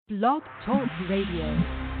Blog Talk Radio.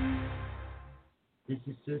 This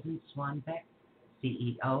is Susan Swanbeck,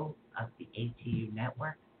 CEO of the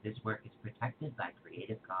Atunetwork. This work is protected by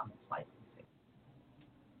Creative Commons licensing.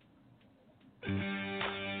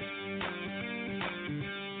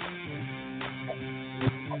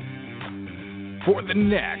 For the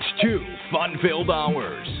next 2 fun-filled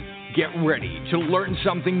hours, get ready to learn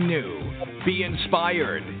something new, be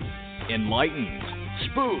inspired, enlightened,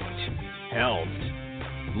 spooked, helped,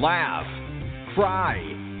 laugh, cry,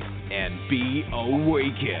 and be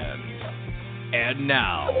awakened. And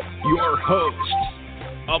now, your host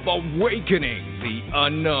of Awakening the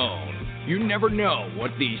Unknown. You never know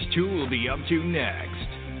what these two will be up to next.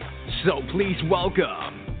 So please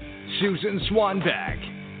welcome Susan Swanbeck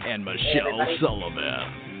and Michelle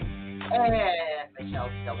Sullivan. And Michelle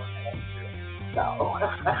Sullivan. So,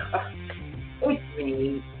 it's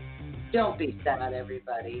me. Don't be sad,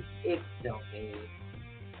 everybody. It's still me.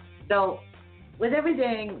 So, with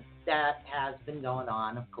everything that has been going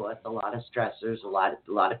on, of course, a lot of stressors, a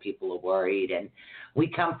lot of people are worried, and we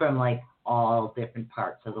come from like all different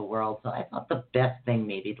parts of the world. So I thought the best thing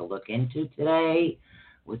maybe to look into today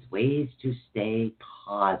was ways to stay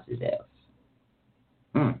positive.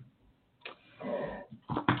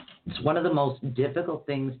 It's one of the most difficult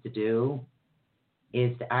things to do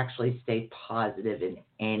is to actually stay positive in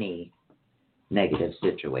any negative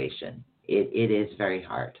situation. It is very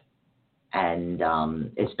hard. And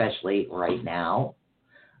especially right now,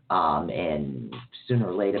 and sooner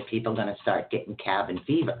or later, people are going to start getting cabin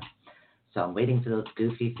fever. So I'm waiting for those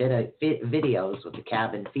goofy videos with the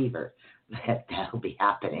cabin fever. That'll be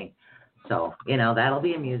happening. So, that'll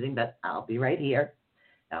be amusing, but I'll be right here.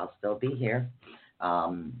 I'll still be here.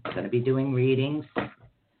 I'm going to be doing readings.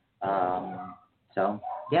 So,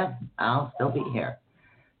 yeah, I'll still be here.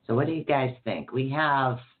 So what do you guys think? We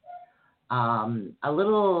have a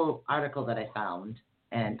little article that I found,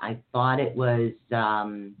 and I thought it was,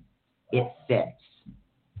 it fits.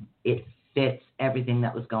 It fits everything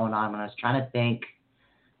that was going on when I was trying to think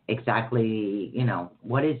exactly,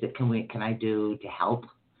 what is it can I do to help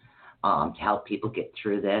people get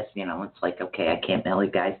through this? It's like, okay, I can't mail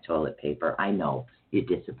you guys toilet paper. I know you're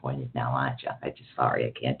disappointed now, aren't you? I'm just sorry,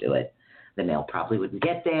 I can't do it. The mail probably wouldn't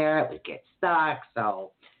get there. It would get stuck.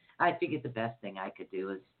 So I figured the best thing I could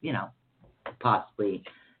do is, possibly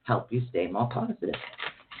help you stay more positive.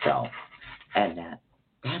 So, and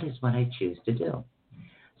that is what I choose to do.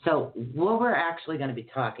 So what we're actually going to be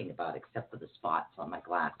talking about, except for the spots on my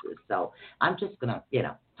glasses. So I'm just going to,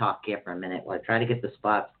 talk here for a minute while I try to get the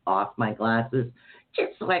spots off my glasses,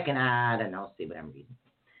 just so I can, see what I'm reading.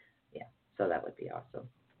 Yeah, so that would be awesome.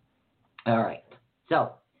 All right.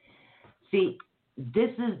 So, see, this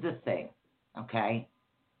is the thing, okay?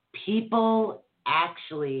 People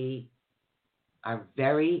actually are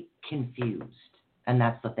very confused, and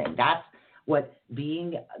that's the thing. That's what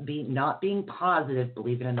not being positive,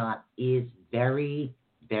 believe it or not, is very,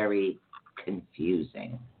 very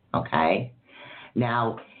confusing. Okay,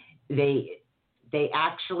 now they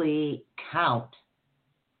actually count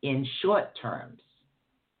in short terms.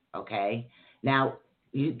 Okay, now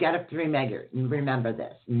you got to remember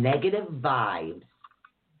this: negative vibes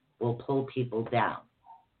will pull people down.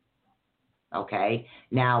 Okay,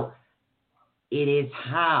 now it is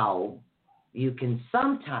how you can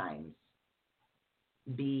sometimes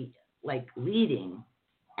be like leading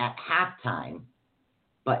at halftime,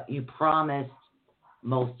 but you promised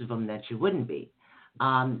most of them that you wouldn't be.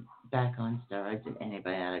 Back on steroids and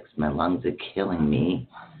antibiotics, my lungs are killing me.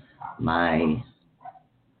 My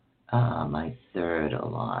third a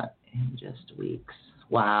lot in just weeks.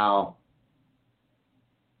 Wow.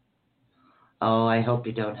 Oh, I hope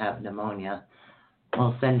you don't have pneumonia.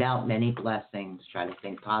 Well, send out many blessings. Try to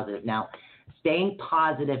think positive. Now, staying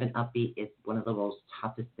positive and upbeat is one of the most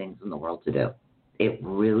toughest things in the world to do. It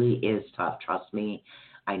really is tough. Trust me.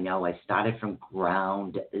 I know I started from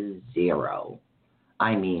ground zero.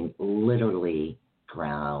 I mean, literally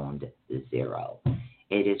ground zero.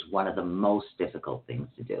 It is one of the most difficult things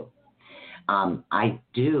to do. I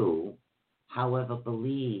do, however,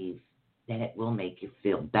 believe that it will make you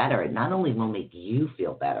feel better. It not only will make you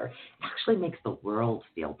feel better, it actually makes the world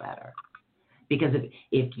feel better. Because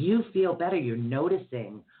if you feel better, you're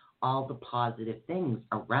noticing all the positive things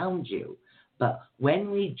around you. But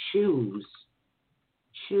when we choose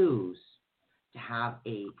to have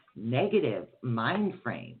a negative mind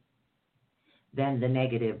frame, then the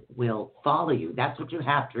negative will follow you. That's what you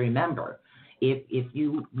have to remember. If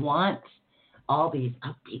you want all these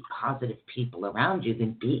upbeat, positive people around you,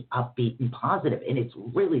 then be upbeat and positive. And it's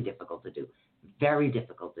really difficult to do. Very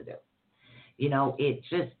difficult to do.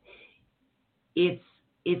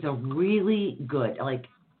 it's a really good, like,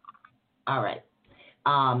 all right.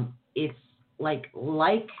 It's like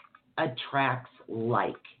attracts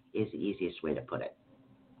like is the easiest way to put it.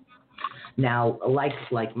 Now,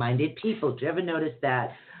 like-minded people, do you ever notice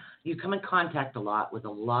that you come in contact a lot with a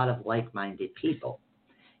lot of like-minded people?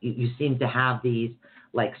 You seem to have these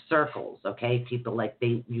like circles, okay? People like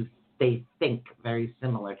they think very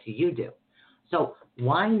similar to you do. So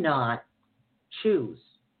why not choose,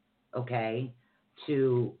 okay,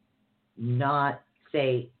 to not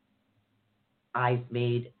say I've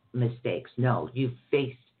made mistakes. No, you've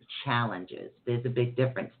faced challenges. There's a big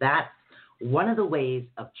difference. That's one of the ways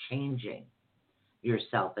of changing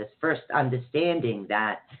yourself is first understanding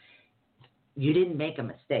that you didn't make a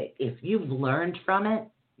mistake. If you've learned from it,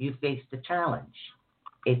 you faced a challenge.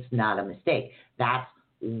 It's not a mistake. That's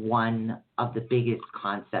one of the biggest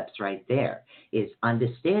concepts right there is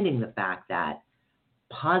understanding the fact that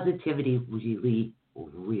positivity really,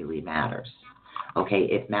 really matters. Okay,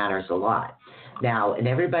 it matters a lot. Now, and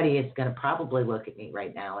everybody is going to probably look at me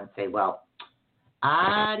right now and say, well,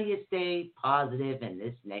 how do you stay positive in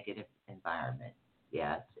this negative environment?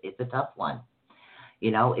 Yeah, it's a tough one.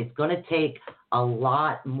 You know, it's going to take a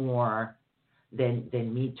lot more than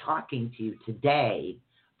me talking to you today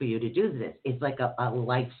for you to do this. It's like a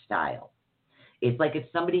lifestyle. It's like if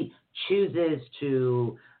somebody chooses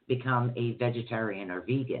to become a vegetarian or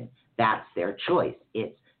vegan, that's their choice.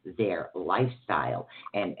 It's their lifestyle.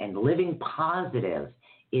 And living positive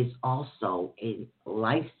is also a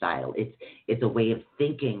lifestyle. It's a way of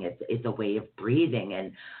thinking. It's a way of breathing.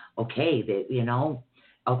 And okay,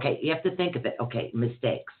 you have to think of it. Okay,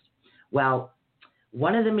 mistakes. Well,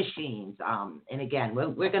 one of the machines, and again,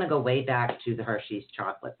 we're going to go way back to the Hershey's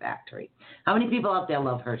chocolate factory. How many people out there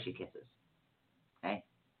love Hershey Kisses? Okay.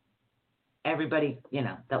 Everybody,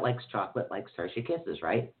 that likes chocolate likes Hershey Kisses,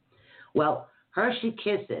 right? Well, Hershey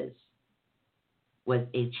Kisses was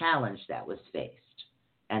a challenge that was faced.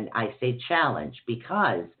 And I say challenge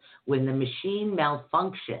because when the machine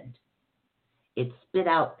malfunctioned, it spit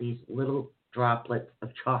out these little droplets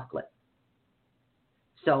of chocolate.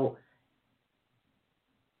 So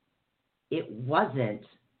it wasn't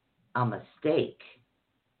a mistake.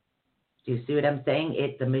 Do you see what I'm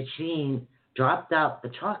saying? The machine dropped out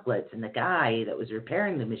the chocolates, and the guy that was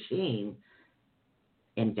repairing the machine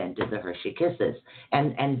invented the Hershey Kisses.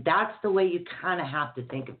 And that's the way you kind of have to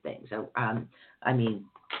think of things. I mean,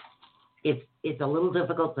 it's a little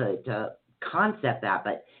difficult to concept that,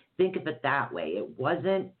 but think of it that way. It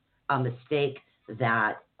wasn't a mistake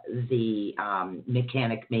that the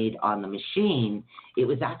mechanic made on the machine. It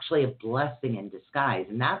was actually a blessing in disguise.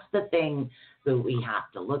 And that's the thing that we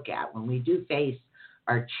have to look at. When we do face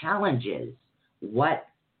our challenges, what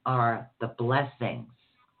are the blessings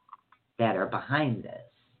that are behind this?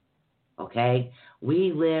 Okay?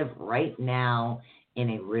 We live right now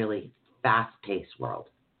in a really fast-paced world.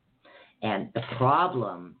 And the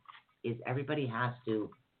problem is everybody has to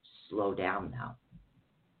slow down now.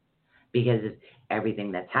 Because of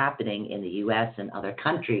everything that's happening in the U.S. and other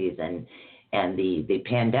countries and the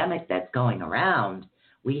pandemic that's going around,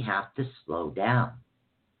 we have to slow down.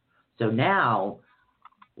 So now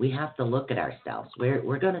we have to look at ourselves.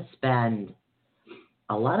 We're going to spend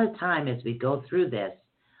a lot of time as we go through this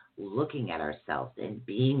looking at ourselves and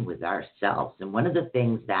being with ourselves. And one of the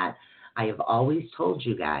things that I have always told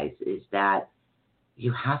you guys is that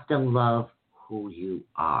you have to love who you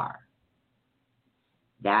are.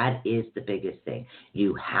 That is the biggest thing.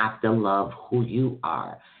 You have to love who you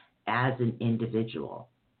are as an individual.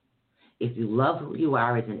 If you love who you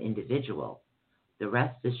are as an individual, the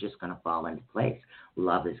rest is just going to fall into place.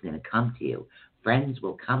 Love is going to come to you. Friends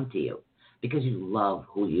will come to you because you love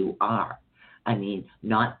who you are. I mean,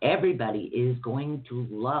 not everybody is going to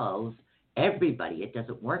love everybody. It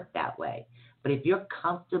doesn't work that way. But if you're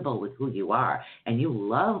comfortable with who you are and you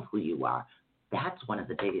love who you are, that's one of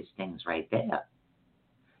the biggest things right there.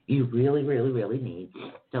 You really, really, really need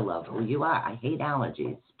to love who you are. I hate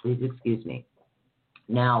allergies. Please excuse me.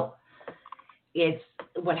 Now,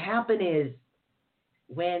 what happened is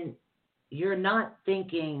when you're not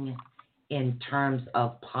thinking in terms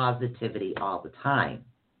of positivity all the time,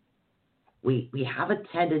 we have a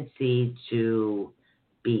tendency to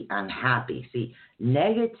be unhappy. See,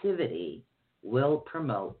 negativity will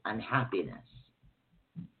promote unhappiness.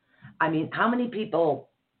 I mean, how many people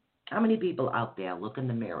out there look in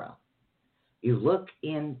the mirror? You look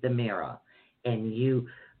in the mirror and you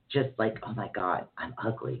just like, oh my God, I'm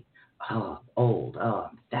ugly. Oh, I'm old. Oh,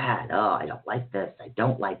 I'm fat. Oh, I don't like this. I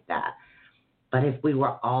don't like that. But if we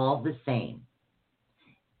were all the same,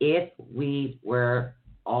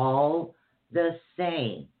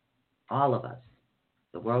 all of us,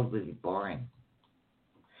 the world would be boring.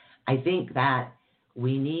 I think that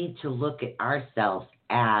we need to look at ourselves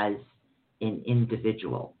as an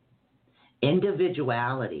individual.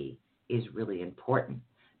 Individuality is really important.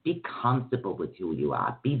 Be comfortable with who you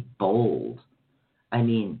are. Be bold. I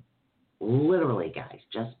mean, literally, guys,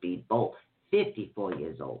 just be bold. 54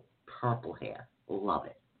 years old, purple hair, love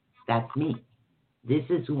it. That's me. This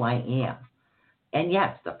is who I am. And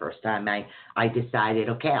yes, the first time I decided,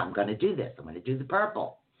 okay, I'm going to do this. I'm going to do the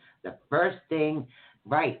purple. The first thing,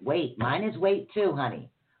 right, weight. Mine is weight too,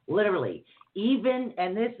 honey. Literally. Even,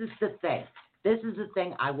 and this is the thing. This is the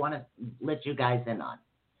thing I want to let you guys in on.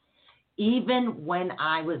 Even when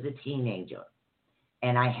I was a teenager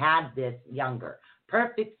and I had this younger,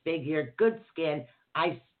 perfect figure, good skin,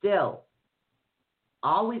 I still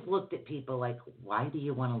always looked at people like, why do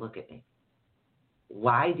you want to look at me?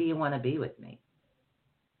 Why do you want to be with me?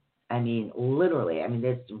 I mean, literally,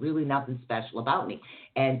 there's really nothing special about me.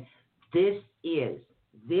 And this is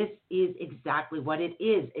exactly what it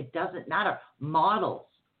is. It doesn't matter. Models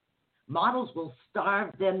will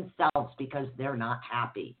starve themselves because they're not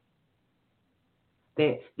happy.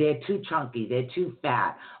 They're too chunky. They're too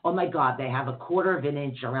fat. Oh, my God, they have a 1/4 of an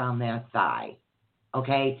inch around their thigh.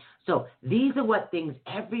 Okay? So these are what things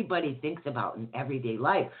everybody thinks about in everyday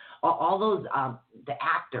life. All those, the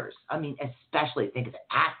actors, especially think of the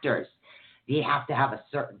actors. You have to have a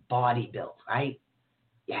certain body build, right?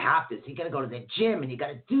 You have to. So you got to go to the gym and you got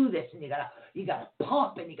to do this and you got to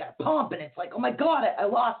pump and and it's like, oh my God, I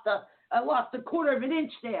lost a 1/4 of an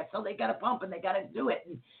inch there. So they got to pump and they got to do it.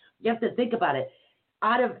 And you have to think about it.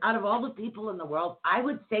 Out of all the people in the world, I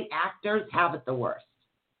would say actors have it the worst.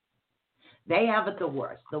 They have it the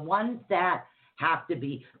worst. The ones that have to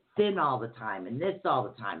be thin all the time and this all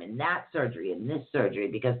the time and that surgery and this surgery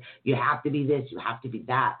because you have to be this, you have to be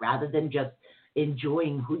that, rather than just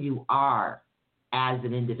enjoying who you are as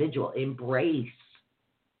an individual. Embrace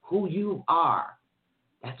who you are.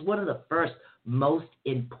 That's one of the first most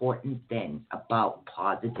important things about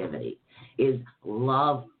positivity is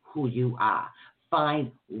love who you are.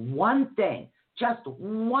 Find one thing, just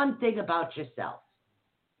one thing about yourself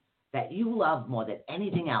that you love more than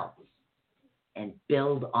anything else and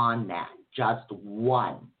build on that. Just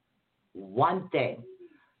one thing.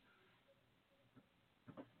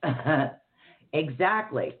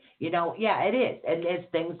 Exactly. Yeah, it is. And there's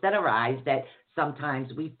things that arise that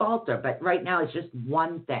sometimes we falter, but right now it's just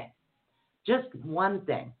one thing. Just one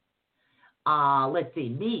thing. Let's see,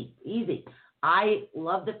 me, easy. I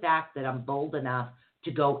love the fact that I'm bold enough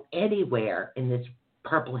to go anywhere in this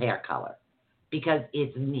purple hair color because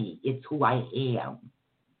it's me. It's who I am.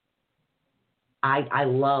 I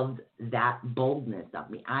love that boldness of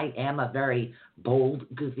me. I am a very bold,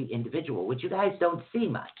 goofy individual, which you guys don't see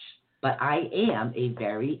much. But I am a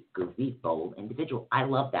very goofy, bold individual. I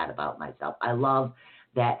love that about myself. I love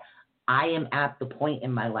that I am at the point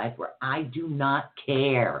in my life where I do not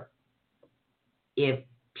care if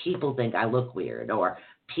people think I look weird or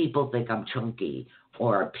people think I'm chunky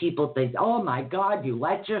or people think, oh, my God, you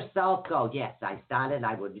let yourself go. Yes,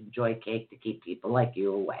 I would enjoy cake to keep people like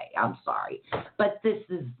you away. I'm sorry. But this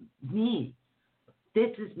is me.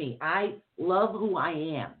 This is me. I love who I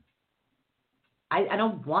am. I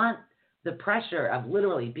don't want the pressure of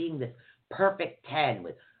literally being this perfect 10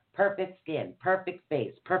 with perfect skin, perfect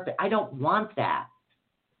face, perfect. I don't want that.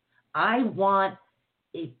 I want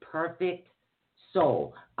a perfect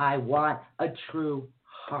soul. I want a true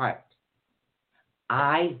heart.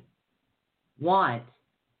 I want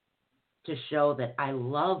to show that I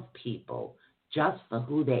love people just for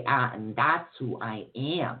who they are, and that's who I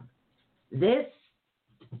am. This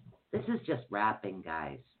is just rapping,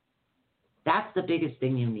 guys. That's the biggest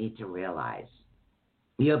thing you need to realize.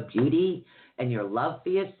 Your beauty and your love for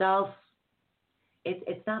yourself,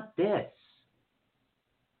 it's not this.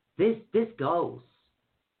 This goes.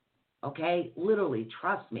 Okay? Literally,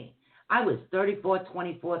 trust me. I was 34,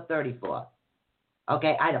 24, 34.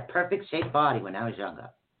 Okay? I had a perfect shaped body when I was younger.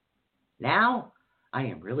 Now, I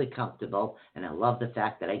am really comfortable, and I love the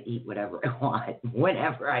fact that I eat whatever I want,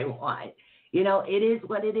 whenever I want. It is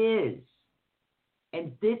what it is.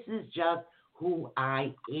 And this is just who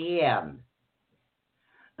I am.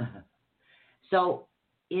 So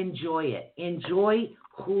enjoy it. Enjoy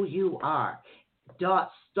who you are.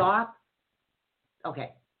 Stop.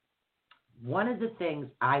 Okay. One of the things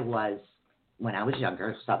I was, when I was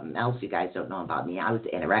younger, something else you guys don't know about me, I was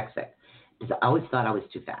anorexic. Because I always thought I was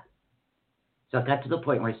too fat. So I got to the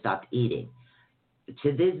point where I stopped eating.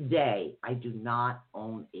 To this day, I do not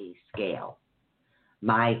own a scale.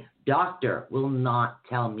 My doctor will not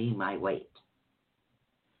tell me my weight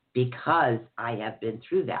because I have been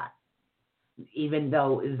through that. even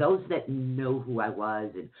though those that know who I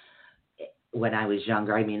was and when I was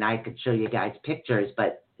younger, I mean, I could show you guys pictures,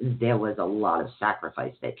 but there was a lot of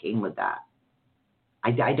sacrifice that came with that.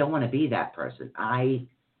 I don't want to be that person. I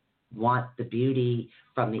want the beauty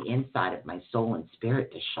from the inside of my soul and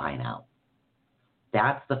spirit to shine out.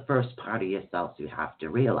 That's the first part of yourself you have to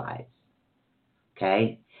realize,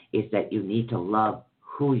 okay, is that you need to love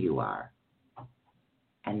who you are.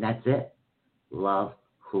 And that's it. Love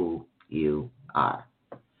who you are.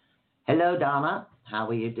 Hello, Donna. How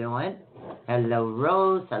are you doing? Hello,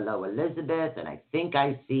 Rose. Hello, Elizabeth. And I think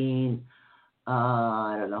I've seen,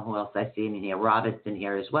 I don't know who else I've seen in here. Robert's in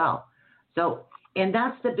here as well. So, and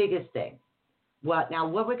that's the biggest thing. Now,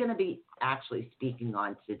 what we're going to be actually speaking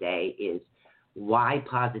on today is why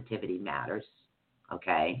positivity matters,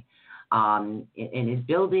 okay? And in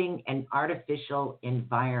building an artificial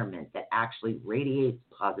environment that actually radiates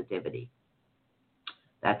positivity.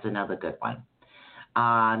 That's another good one.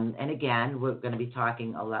 And again, we're going to be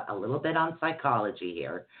talking a little bit on psychology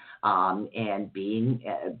here, and being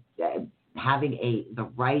having the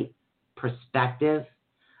right perspective.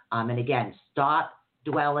 And again, stop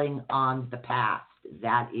dwelling on the past.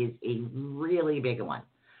 That is a really big one.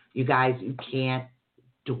 You guys, you can't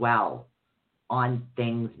dwell on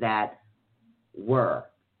things that were.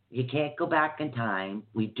 You can't go back in time.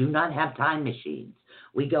 We do not have time machines.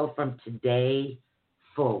 We go from today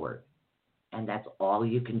forward, and that's all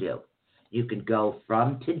you can do. You can go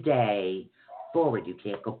from today forward. You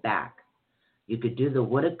can't go back. You could do the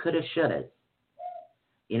woulda, coulda, shoulda.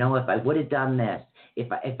 You know, if I would have done this,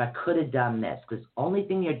 if I could have done this, because only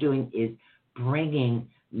thing you're doing is bringing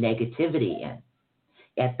negativity in.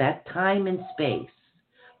 At that time and space,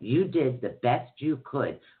 you did the best you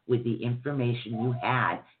could with the information you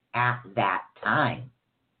had at that time.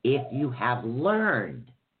 If you have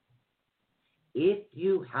learned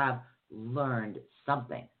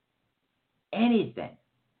something, anything,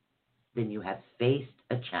 then you have faced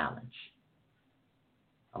a challenge.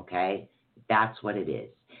 Okay? That's what it is.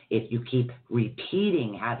 If you keep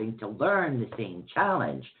repeating having to learn the same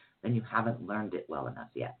challenge, then you haven't learned it well enough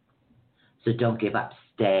yet. So don't give up.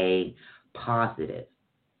 Stay positive.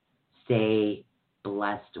 Stay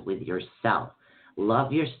blessed with yourself.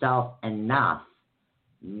 Love yourself enough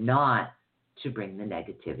not to bring the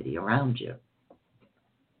negativity around you.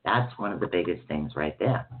 That's one of the biggest things right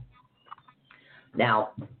there. Now,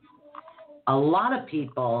 a lot of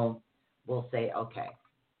people will say, okay,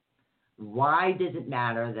 why does it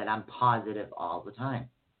matter that I'm positive all the time?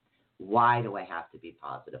 Why do I have to be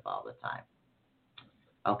positive all the time?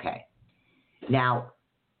 Okay. Now,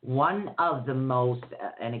 one of the most,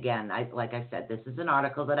 and again, like I said, this is an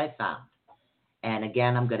article that I found. And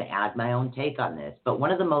again, I'm going to add my own take on this. But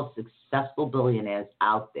one of the most successful billionaires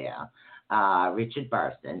out there, Richard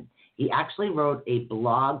Branson, he actually wrote a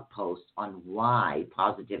blog post on why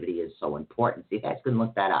positivity is so important. So you guys can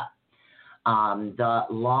look that up. The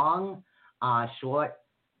long, short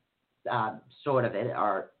sort of it,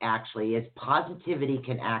 or actually, is positivity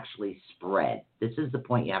can actually spread. This is the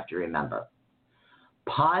point you have to remember.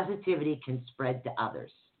 Positivity can spread to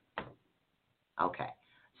others. Okay.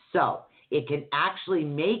 So it can actually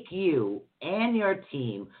make you and your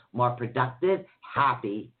team more productive,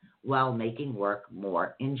 happy, while making work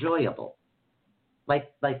more enjoyable.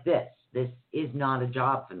 Like this. This is not a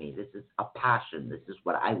job for me. This is a passion. This is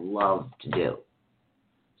what I love to do.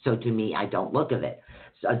 So to me, I don't look at it.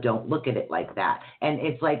 So I don't look at it like that. And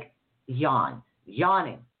it's like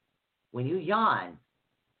yawning. When you yawn,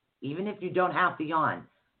 even if you don't have to yawn,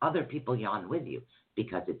 other people yawn with you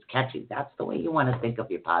because it's catchy. That's the way you want to think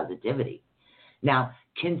of your positivity. Now,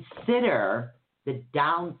 consider the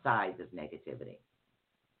downsides of negativity.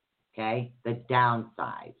 Okay? The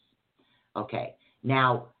downsides. Okay.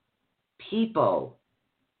 Now, people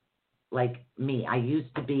like me, I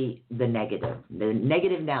used to be the negative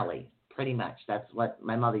Nelly, pretty much. That's what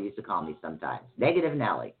my mother used to call me sometimes. Negative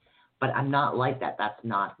Nelly. But I'm not like that. That's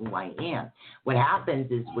not who I am. What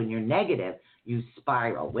happens is when you're negative, you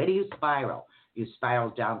spiral. Where do you spiral? You spiral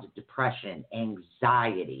down to depression,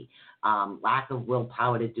 anxiety, lack of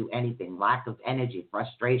willpower to do anything, lack of energy,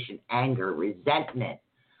 frustration, anger, resentment,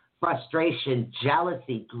 frustration,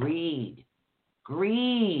 jealousy, greed.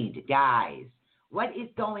 Greed, guys. What is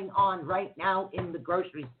going on right now in the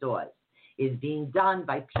grocery stores is being done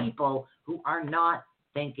by people who are not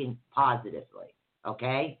thinking positively,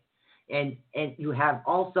 okay? And you have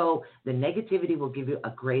also the negativity will give you a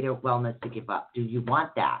greater willingness to give up. Do you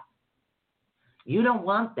want that? You don't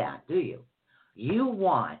want that, do you? You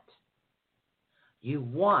want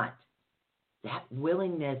that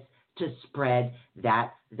willingness to spread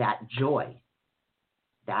that joy,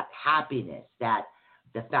 that happiness, that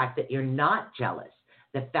the fact that you're not jealous,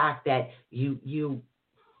 the fact that you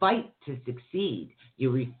fight to succeed,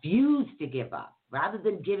 you refuse to give up. Rather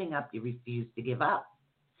than giving up, you refuse to give up.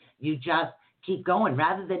 You just keep going.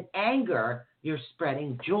 Rather than anger, you're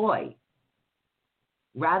spreading joy.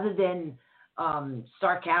 Rather than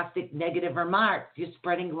sarcastic, negative remarks, you're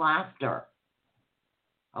spreading laughter.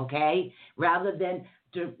 Okay? Rather than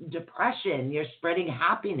depression, you're spreading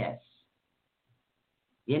happiness.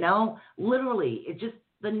 You know, literally, it's just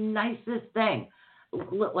the nicest thing.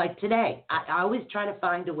 Like today, I always try to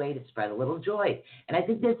find a way to spread a little joy. And I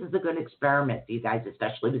think this is a good experiment for you guys,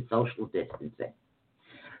 especially with social distancing.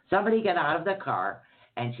 Somebody got out of their car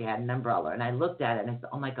and she had an umbrella. And I looked at it and I said,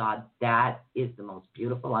 oh my God, that is the most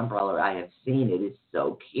beautiful umbrella I have seen. It is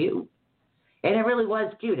so cute. And it really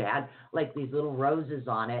was cute. It had like these little roses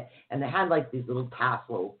on it, and they had like these little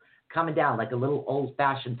tassels coming down, like a little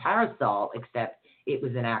old-fashioned parasol, except it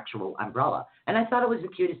was an actual umbrella. And I thought it was the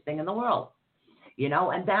cutest thing in the world, you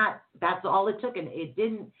know. And that's all it took. And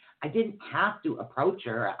I didn't have to approach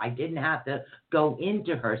her. I didn't have to go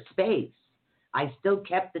into her space. I still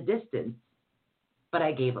kept the distance, but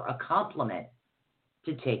I gave her a compliment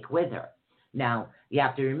to take with her. Now, you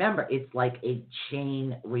have to remember, it's like a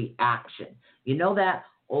chain reaction. You know that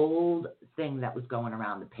old thing that was going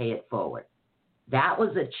around, the pay it forward? That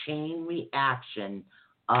was a chain reaction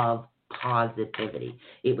of positivity.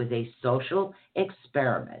 It was a social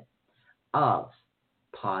experiment of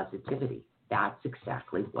positivity. That's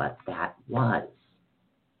exactly what that was.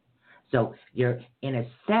 So you're, in a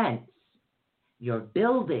sense, you're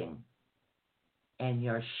building and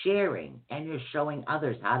you're sharing and you're showing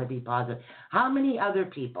others how to be positive. How many other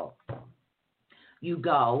people you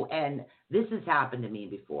go, and this has happened to me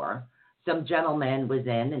before. Some gentleman was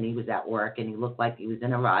in and he was at work and he looked like he was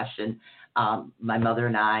in a rush. And my mother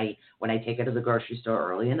and I, when I take her to the grocery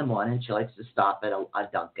store early in the morning, she likes to stop at a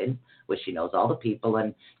Dunkin', where she knows all the people,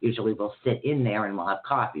 and usually we'll sit in there and we'll have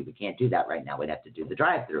coffee. We can't do that right now. We'd have to do the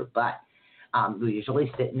drive-through, but we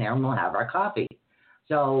usually sit in there and we'll have our coffee.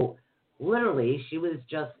 So literally, she was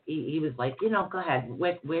just, he was like, you know, go ahead.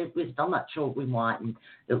 We're still not sure what we want, and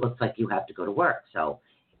it looks like you have to go to work. So,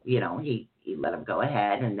 you know, he let him go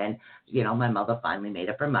ahead. And then, you know, my mother finally made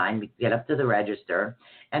up her mind. We get up to the register,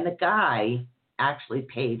 and the guy actually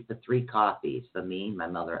paid for 3 coffees for me, my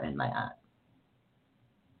mother, and my aunt.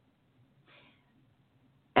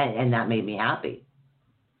 And that made me happy.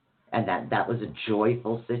 And that was a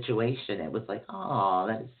joyful situation. It was like, oh,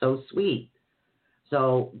 that is so sweet.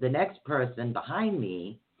 So the next person behind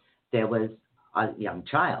me, there was a young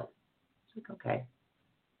child. It's like, okay,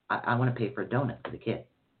 I want to pay for a donut for the kid.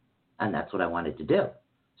 And that's what I wanted to do.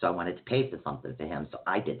 So I wanted to pay for something for him. So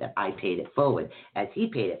I did that. I paid it forward as he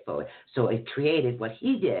paid it forward. So it created, what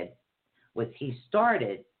he did was he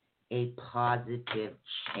started a positive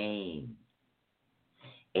chain.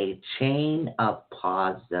 A chain of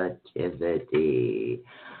positivity.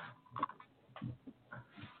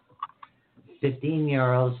 15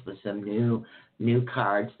 euros for some new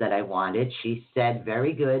cards that I wanted. She said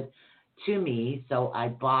very good to me, so I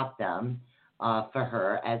bought them for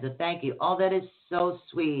her as a thank you. Oh, that is so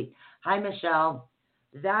sweet. Hi, Michelle.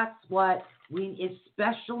 That's what we,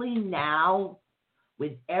 especially now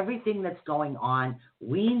with everything that's going on,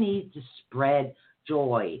 we need to spread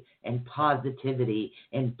joy and positivity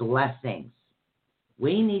and blessings.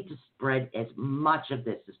 We need to spread as much of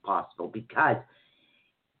this as possible, because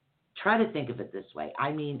try to think of it this way.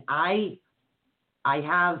 I mean, I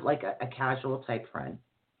have like a casual type friend.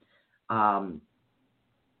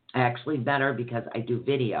 I actually met her because I do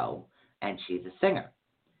video, and she's a singer.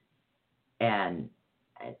 And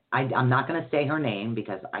I'm not going to say her name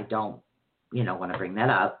because I don't, want to bring that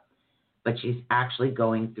up. But she's actually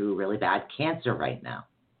going through really bad cancer right now.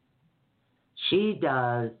 She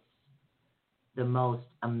does the most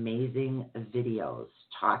amazing videos,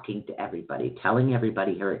 talking to everybody, telling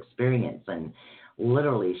everybody her experience, and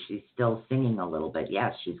literally she's still singing a little bit.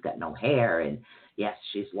 Yes, she's got no hair, and yes,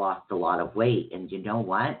 she's lost a lot of weight. And you know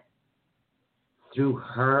what? Through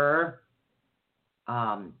her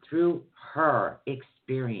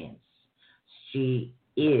experience, she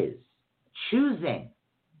is choosing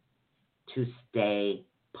to stay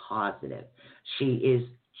positive. She is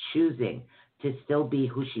choosing to still be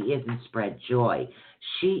who she is and spread joy.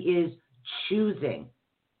 She is choosing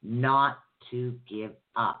not to give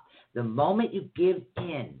up. The moment you give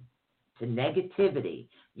in to negativity,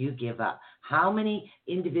 you give up. How many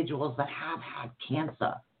individuals that have had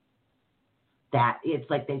cancer, that it's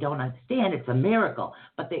like they don't understand, it's a miracle,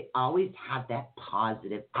 but they always have that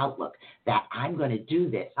positive outlook that I'm going to do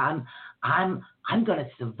this. I'm going to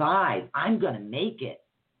survive. I'm going to make it.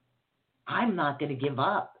 I'm not going to give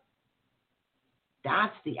up.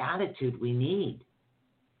 That's the attitude we need.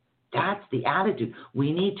 That's the attitude.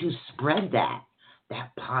 We need to spread that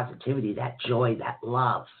positivity, that joy, that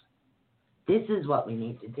love. This is what we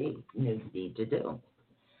need to do.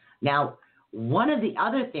 Now, one of the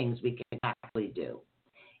other things we can actually do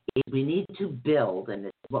is we need to build, and this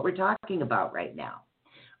is what we're talking about right now.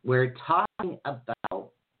 We're talking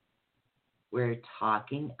about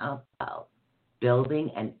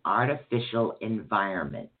building an artificial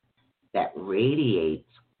environment that radiates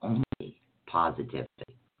only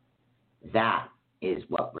positivity. That is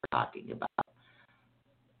what we're talking about.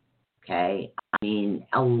 Okay? I mean,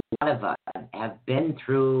 a lot of us have been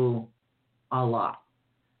through a lot.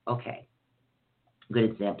 Okay. Good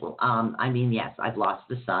example. Yes, I've lost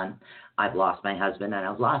a son, I've lost my husband, and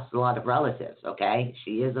I've lost a lot of relatives, okay?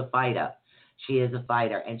 She is a fighter,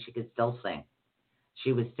 and she could still sing.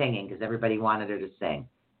 She was singing because everybody wanted her to sing,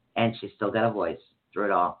 and she still got a voice through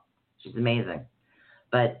it all. She's amazing.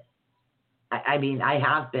 But, I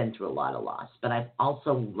have been through a lot of loss, but I've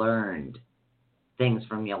also learned things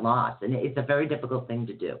from your loss, and it's a very difficult thing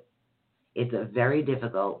to do. It's a very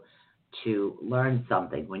difficult to learn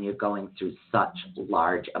something when you're going through such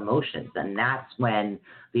large emotions. And that's when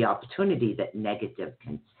the opportunity that negative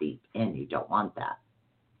can seep in. You don't want that.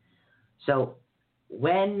 So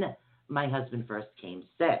when my husband first came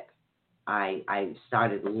sick, I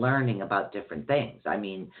started learning about different things. I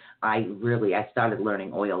started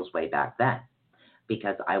learning oils way back then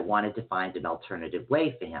because I wanted to find an alternative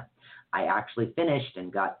way for him. I actually finished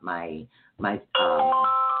and got my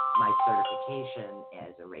certification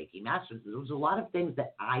as a Reiki master. There was a lot of things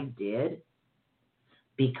that I did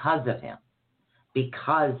because of him,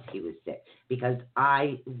 because he was sick, because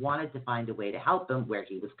I wanted to find a way to help him where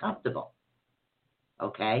he was comfortable.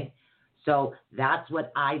 Okay? So that's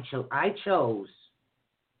what I chose. I chose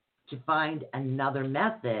to find another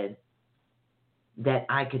method that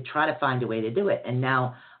I could try to find a way to do it. And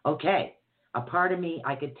now, okay, a part of me,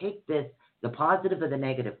 I could take this, the positive or the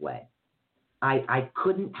negative way. I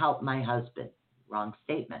couldn't help my husband. Wrong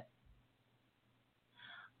statement.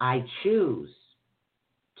 I choose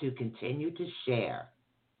to continue to share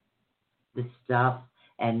the stuff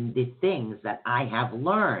and the things that I have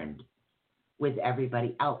learned with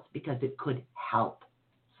everybody else because it could help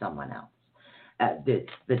someone else.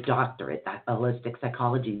 The doctorate, that holistic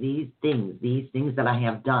psychology, these things that I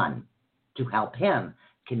have done to help him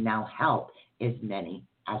can now help as many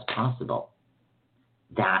as possible.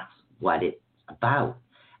 That's what it's about.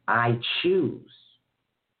 I choose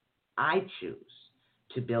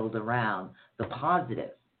to build around the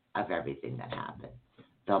positive of everything that happened.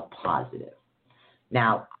 The positive.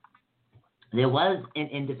 Now, there was an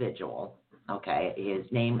individual, okay, his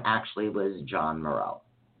name actually was John Moreau.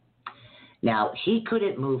 Now, he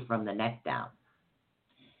couldn't move from the neck down.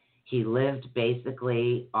 He lived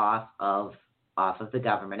basically off of the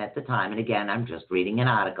government at the time. And again, I'm just reading an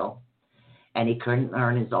article. And he couldn't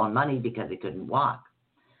earn his own money because he couldn't walk.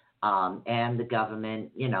 And the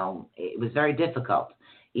government, it was very difficult.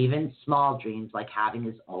 Even small dreams like having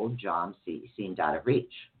his own job seemed out of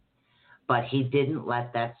reach. But he didn't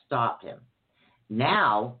let that stop him.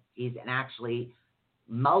 Now he's an actually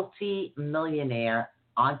multi-millionaire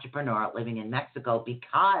entrepreneur living in Mexico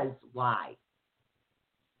because why?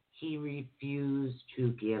 He refused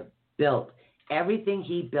to build. Everything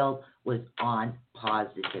he built was on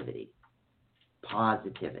positivity.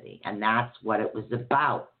 And that's what it was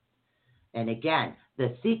about. And again,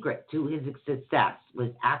 the secret to his success was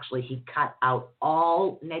actually he cut out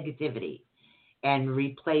all negativity and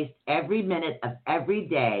replaced every minute of every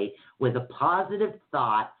day with a positive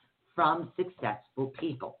thought from successful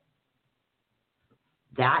people.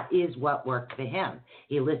 That is what worked for him.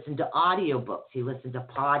 He listened to audiobooks. He listened to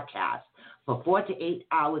podcasts for 4 to 8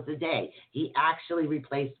 hours a day. He actually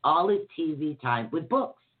replaced all his TV time with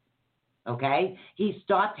books. Okay? He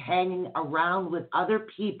stopped hanging around with other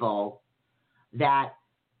people that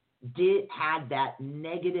had that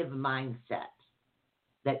negative mindset,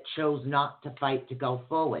 that chose not to fight to go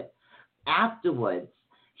forward. Afterwards,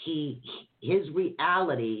 his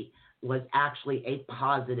reality was actually a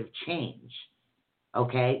positive change.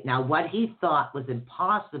 Okay? Now, what he thought was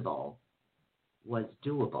impossible was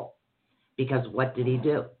doable. Because what did he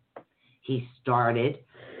do? He started,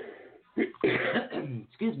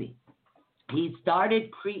 he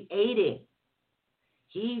started creating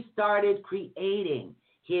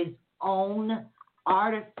his own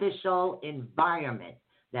artificial environment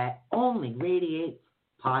that only radiates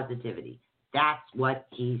positivity. That's what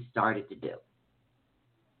he started to do.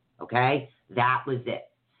 Okay? That was it.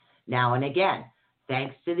 Now, and again,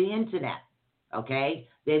 thanks to the internet, okay?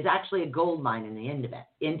 There's actually a gold mine in the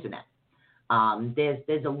internet.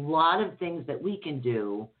 There's a lot of things that we can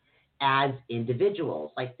do as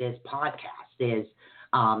individuals. Like there's podcasts, there's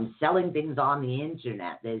selling things on the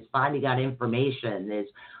internet, there's finding out information, there's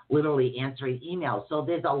literally answering emails. So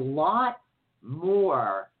there's a lot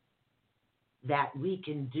more that we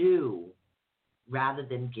can do rather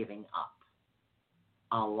than giving up.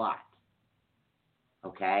 A lot.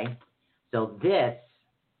 Okay? So this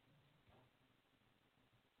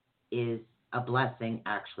is a blessing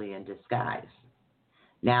actually in disguise.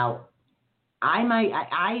 Now,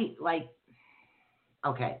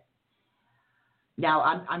 okay. Now,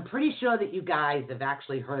 I'm pretty sure that you guys have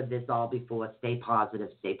actually heard this all before. Stay positive,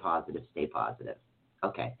 stay positive, stay positive.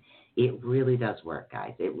 Okay. It really does work,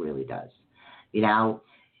 guys. It really does. You know,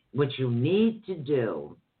 what you need to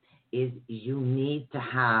do is you need to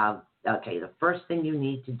have, okay, the first thing you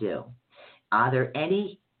need to do, are there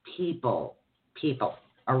any people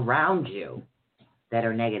around you that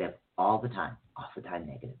are negative all the time,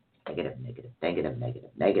 negative,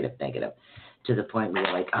 to the point where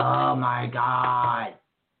you're like, oh my God.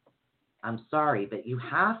 I'm sorry, but you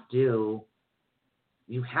have to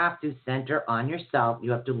center on yourself.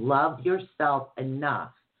 You have to love yourself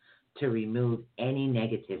enough to remove any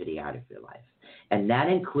negativity out of your life. And that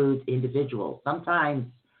includes individuals. Sometimes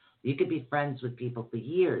you could be friends with people for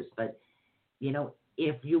years, but, you know,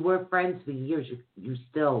 if you were friends for years, you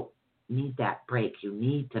still need that break. You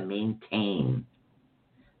need to maintain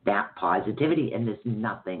that positivity, and there's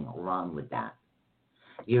nothing wrong with that.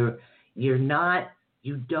 You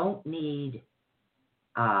don't need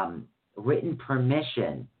written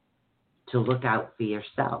permission to look out for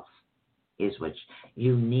yourself, is what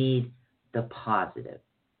you need. The positive.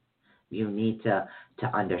 You need to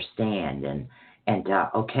understand and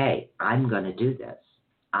okay, I'm going to do this.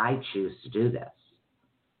 I choose to do this.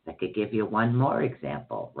 I could give you one more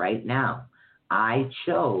example right now. I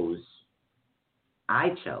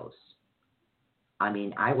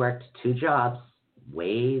worked 2 jobs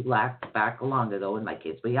way back longer ago when my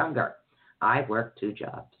kids were younger. I worked 2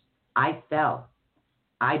 jobs. I fell.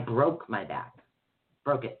 I broke my back.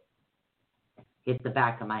 Broke it. Hit the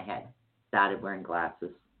back of my head. Started wearing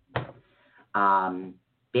glasses.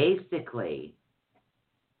 Basically,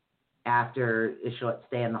 after a short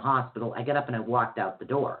stay in the hospital, I got up and I walked out the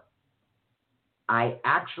door. I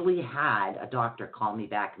actually had a doctor call me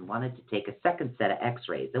back and wanted to take a second set of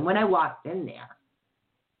x-rays. And when I walked in there,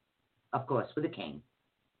 of course, with a cane,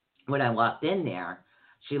 when I walked in there,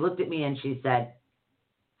 she looked at me and she said,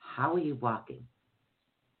 how are you walking?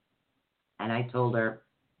 And I told her,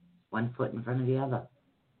 1 foot in front of the other.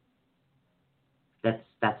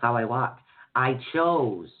 That's how I walk. I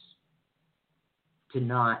chose to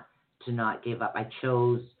not give up. I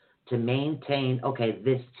chose to maintain, okay,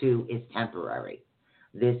 this too is temporary.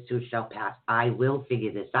 This too shall pass. I will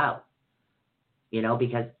figure this out. You know,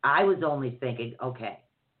 because I was only thinking, okay,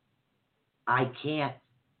 I can't,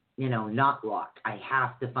 not walk. I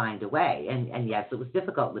have to find a way. And yes, it was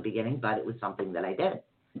difficult in the beginning, but it was something that I did.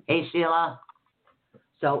 Hey, Sheila.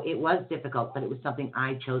 So it was difficult, but it was something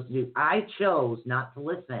I chose to do. I chose not to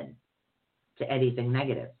listen to anything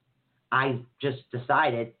negative. I just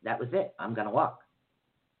decided that was it. I'm going to walk.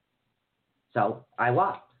 So I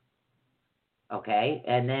walked. Okay?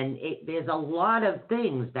 And then there's a lot of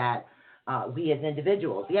things that we as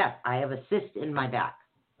individuals, yes, I have a cyst in my back.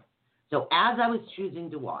 So as I was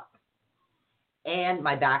choosing to walk, and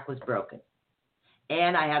my back was broken,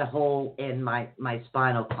 and I had a hole in my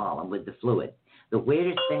spinal column with the fluid, the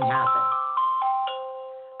weirdest thing happened.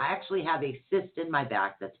 I actually have a cyst in my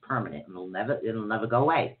back that's permanent and it'll never go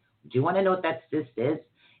away. Do you want to know what that cyst is?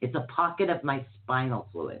 It's a pocket of my spinal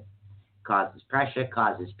fluid. Causes pressure,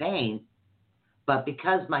 causes pain, but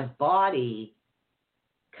because my body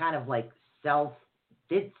kind of like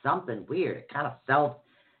did something weird, it kind of self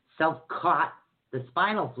caught the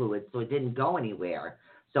spinal fluid, so it didn't go anywhere.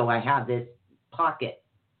 So I have this pocket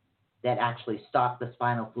that actually stopped the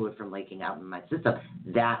spinal fluid from leaking out in my system.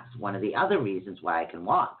 That's one of the other reasons why I can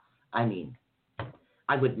walk. I mean,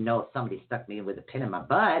 I wouldn't know if somebody stuck me with a pin in my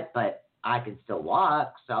butt, but I can still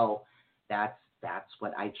walk. So that's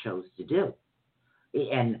what I chose to do.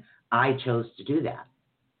 And I chose to do that.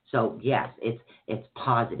 So yes, it's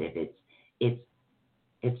positive.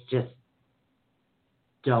 It's just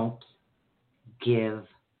don't give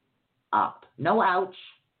up. No ouch.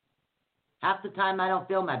 Half the time I don't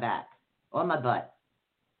feel my back or my butt.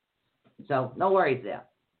 So no worries there.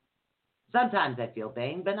 Sometimes I feel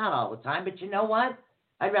pain, but not all the time. But you know what?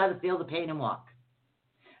 I'd rather feel the pain and walk.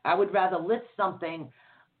 I would rather lift something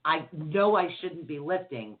I know I shouldn't be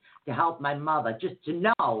lifting to help my mother, just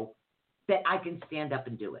to know that I can stand up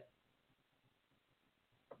and do it.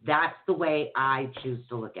 That's the way I choose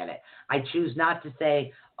to look at it. I choose not to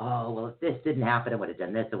say, oh, well, if this didn't happen, I would have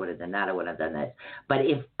done this, I would have done that, I would have done this. But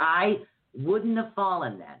if I wouldn't have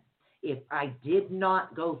fallen then, if I did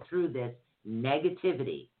not go through this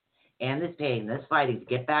negativity and this pain, this fighting to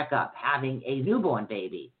get back up, having a newborn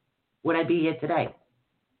baby, would I be here today?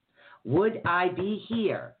 Would I be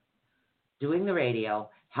here doing the radio,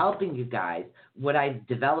 helping you guys? Would I have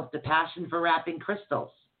developed a passion for wrapping crystals?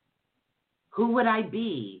 Who would I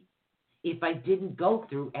be if I didn't go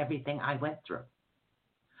through everything I went through?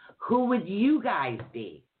 Who would you guys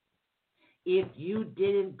be if you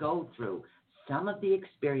didn't go through some of the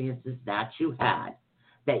experiences that you had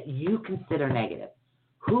that you consider negative?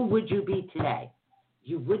 Who would you be today?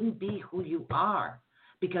 You wouldn't be who you are,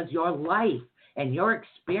 because your life and your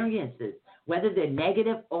experiences, whether they're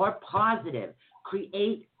negative or positive,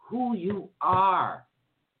 create who you are.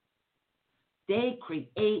 They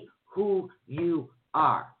create who you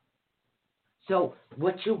are. So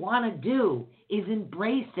what you want to do is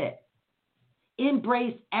embrace it.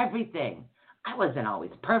 Embrace everything. I wasn't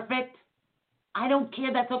always perfect. I don't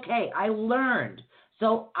care. That's okay. I learned.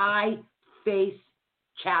 So I face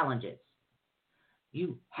challenges.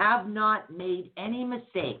 You have not made any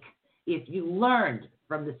mistake. If you learned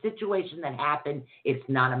from the situation that happened, it's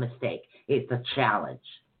not a mistake. It's a challenge.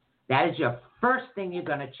 That is your first thing you're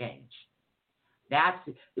going to change. That's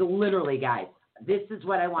literally, guys, this is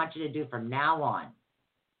what I want you to do from now on.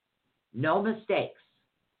 No mistakes.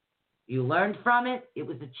 You learned from it. It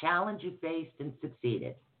was a challenge you faced and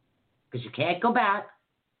succeeded. Because you can't go back.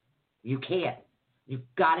 You can't. You've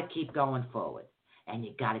got to keep going forward. And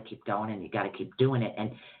you got to keep going, and you got to keep doing it.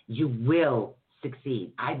 And you will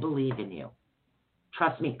succeed. I believe in you.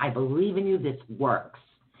 Trust me, I believe in you. This works.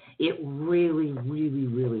 It really, really,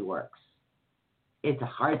 really works. It's a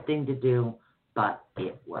hard thing to do, but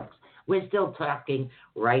it works. We're still talking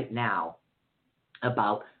right now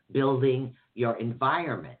about building your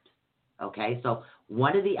environment. Okay, so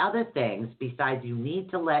one of the other things, besides you need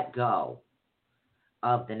to let go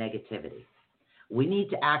of the negativity, we need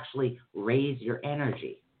to actually raise your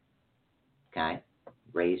energy. Okay,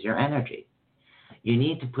 raise your energy. You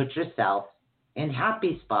need to put yourself in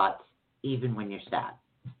happy spots even when you're sad.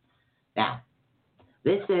 Now,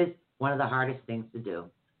 this is one of the hardest things to do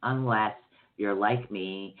unless you're like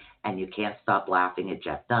me and you can't stop laughing at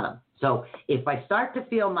Jeff Dunham. So if I start to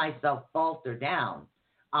feel myself falter down,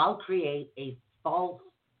 I'll create a false,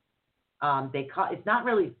 it's not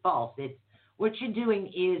really false. It's what you're doing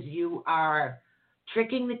is you are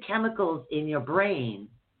tricking the chemicals in your brain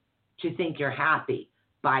to think you're happy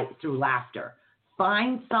through laughter.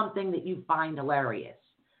 Find something that you find hilarious.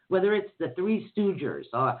 Whether it's the Three Stooges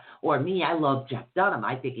or me, I love Jeff Dunham.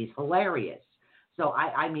 I think he's hilarious. So,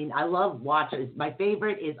 I mean, I love watching. My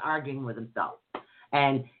favorite is arguing with himself.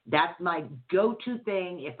 And that's my go-to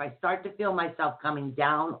thing. If I start to feel myself coming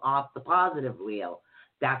down off the positive wheel,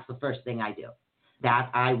 that's the first thing I do.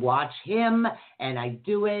 That I watch him and I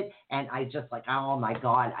do it and I just like, oh my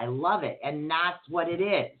God, I love it. And that's what it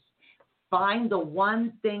is. Find the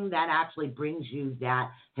one thing that actually brings you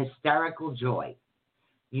that hysterical joy.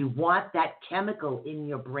 You want that chemical in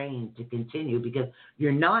your brain to continue, because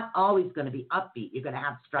you're not always going to be upbeat. You're going to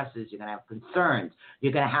have stresses. You're going to have concerns.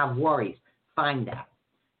 You're going to have worries. Find that.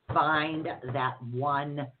 Find that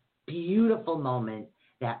one beautiful moment,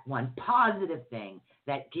 that one positive thing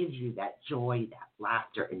that gives you that joy, that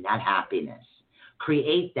laughter, and that happiness.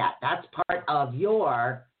 Create that. That's part of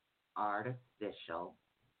your artificial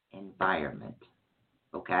environment.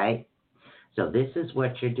 Okay? So this is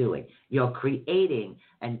what you're doing. You're creating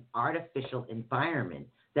an artificial environment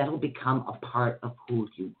that'll become a part of who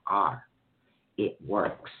you are. It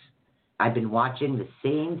works. I've been watching the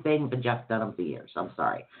same thing for Jeff Dunham for years. I'm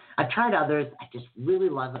sorry. I've tried others. I just really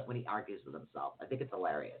love it when he argues with himself. I think it's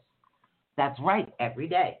hilarious. That's right. Every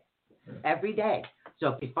day. Every day. So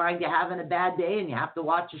if you find you're having a bad day and you have to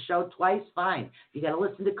watch a show twice, fine. If you got to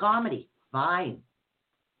listen to comedy, fine.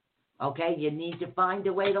 Okay? You need to find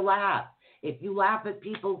a way to laugh. If you laugh at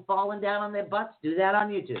people falling down on their butts, do that on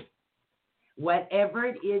YouTube. Whatever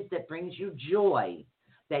it is that brings you joy,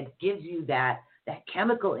 that gives you that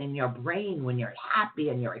chemical in your brain when you're happy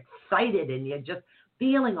and you're excited and you're just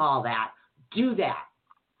feeling all that, do that.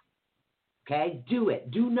 Okay? Do it.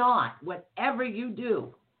 Do not. Whatever you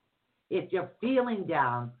do, if you're feeling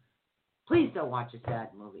down, please don't watch a sad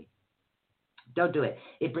movie. Don't do it.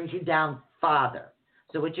 It brings you down farther.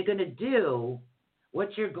 So what you're going to do,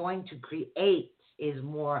 what you're going to create is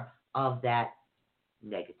more of that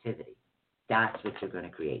negativity. That's what you're going to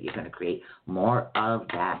create. You're going to create more of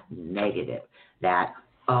that negative, that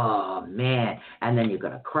Oh, man. And then you're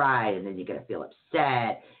going to cry, and then you're going to feel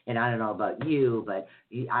upset. And I don't know about you, but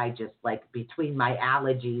I just, like, between my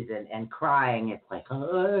allergies and crying, it's like,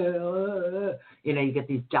 you get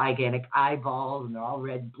these gigantic eyeballs, and they're all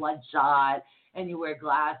red bloodshot, and you wear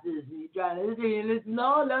glasses, and you're trying to see, and it's,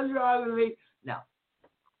 no, nothing's wrong with me. No.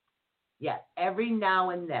 Yes, every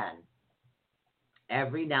now and then,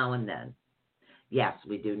 yes,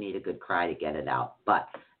 we do need a good cry to get it out. But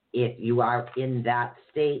if you are in that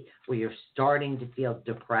state where you're starting to feel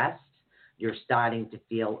depressed, you're starting to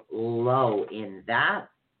feel low in that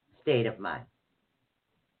state of mind,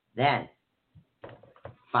 then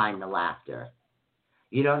find the laughter.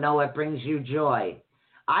 You don't know what brings you joy.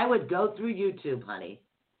 I would go through YouTube, honey,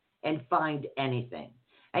 and find anything.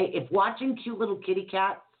 Hey, if watching cute little kitty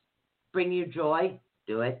cats bring you joy,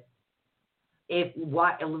 do it. If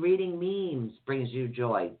reading memes brings you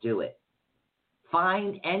joy, do it.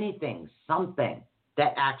 Find anything, something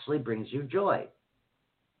that actually brings you joy.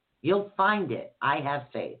 You'll find it. I have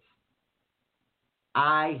faith.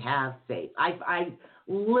 I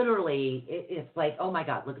literally, it's like, oh my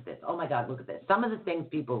God, look at this. Oh my God, look at this. Some of the things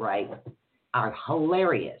people write are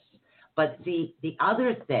hilarious. But the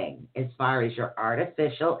other thing, as far as your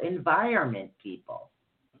artificial environment, people,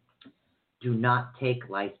 do not take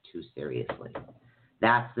life too seriously.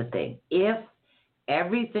 That's the thing. If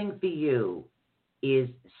everything for you is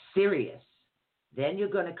serious, then you're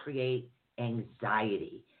going to create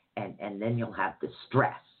anxiety, and then you'll have the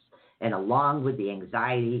stress. And along with the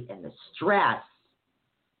anxiety and the stress,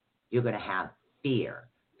 you're going to have fear.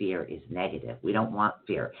 Fear is negative. We don't want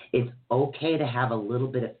fear. It's okay to have a little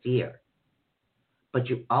bit of fear, but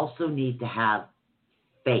you also need to have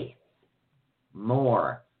faith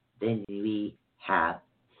more than we have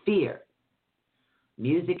fear.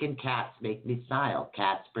 Music and cats make me smile.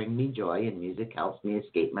 Cats bring me joy, and music helps me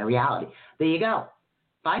escape my reality. There you go.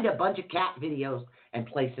 Find a bunch of cat videos and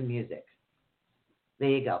play some music. There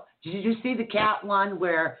you go. Did you see the cat one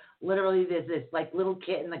where literally there's this like little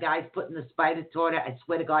kitten, the guy's putting the spider toward it? I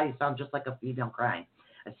swear to God, he sounds just like a female crying.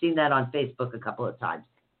 I've seen that on Facebook a couple of times.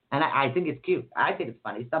 And I think it's cute. I think it's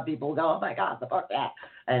funny. Some people go, oh, my God, the fuck that.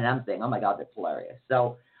 And I'm saying, oh, my God, that's hilarious.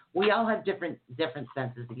 So we all have different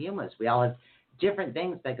senses of humor. We all have different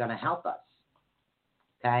things that are going to help us.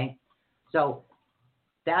 Okay? So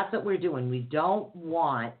that's what we're doing. We don't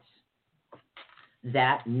want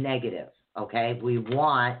that negative. Okay? We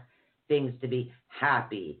want things to be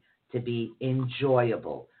happy, to be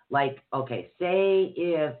enjoyable. Like, okay, say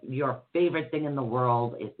if your favorite thing in the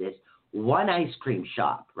world is this one ice cream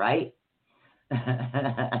shop, right?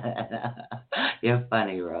 You're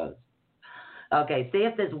funny, Rose. Okay, say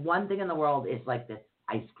if there's one thing in the world is like this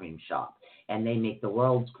ice cream shop, and they make the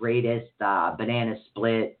world's greatest banana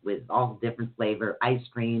split with all different flavor ice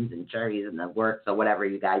creams and cherries and the works or whatever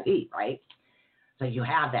you guys eat, right? So you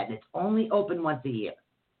have that, and it's only open once a year,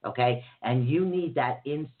 okay? And you need that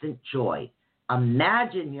instant joy.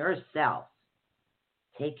 Imagine yourself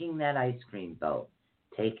taking that ice cream boat,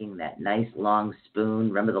 taking that nice long spoon,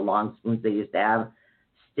 remember the long spoons they used to have,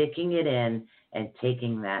 sticking it in and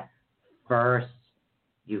taking that first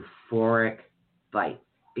euphoric bite,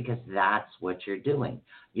 because that's what you're doing.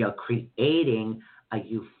 You're creating a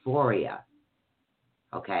euphoria,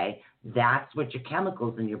 okay? That's what your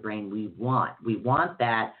chemicals in your brain we want. We want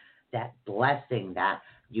that blessing, that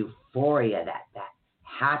euphoria, that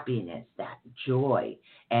happiness, that joy.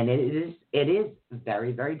 And it is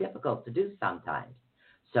very, very difficult to do sometimes.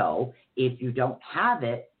 So if you don't have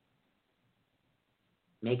it,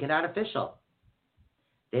 make it artificial.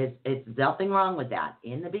 It's nothing wrong with that.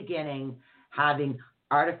 In the beginning, having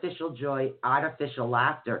artificial joy, artificial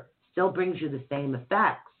laughter still brings you the same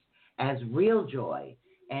effects as real joy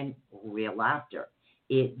and real laughter.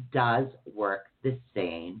 It does work the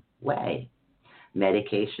same way.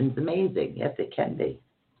 Medication's amazing. Yes, it can be.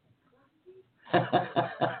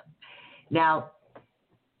 Now,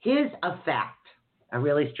 here's a fact, a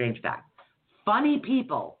really strange fact. Funny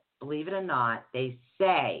people, believe it or not, they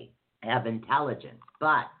say have intelligence,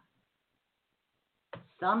 but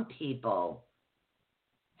some people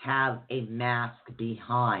have a mask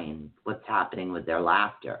behind what's happening with their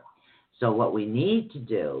laughter. So what we need to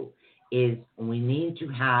do is we need to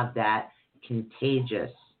have that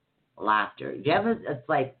contagious laughter. You ever, it's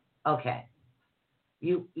like, okay,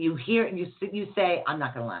 you hear, you say, I'm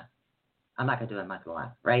not going to laugh. I'm not going to do it. I'm not going to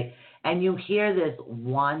laugh, right? And you hear this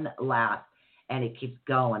one laugh, and it keeps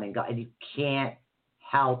going and going, and you can't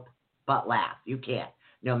help but laugh. You can't.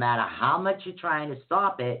 No matter how much you're trying to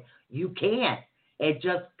stop it, you can't. It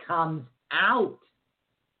just comes out.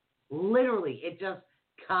 Literally, it just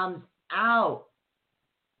comes out.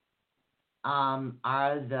 are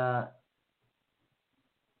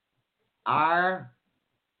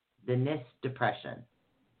the NIST depression.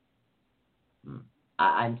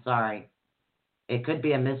 I'm sorry. It could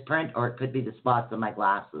be a misprint or it could be the spots on my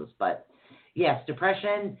glasses. But yes,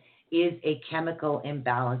 depression is a chemical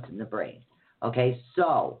imbalance in the brain. Okay,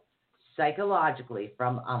 so psychologically,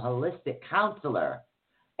 from a holistic counselor,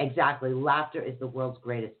 exactly, laughter is the world's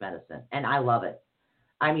greatest medicine. And I love it.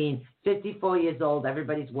 I mean, 54 years old,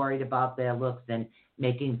 everybody's worried about their looks and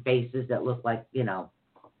making faces that look like,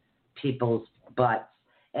 people's butts.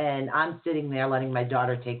 And I'm sitting there letting my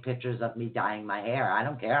daughter take pictures of me dyeing my hair. I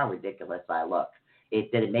don't care how ridiculous I look.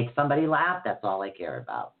 Did it make somebody laugh? That's all I care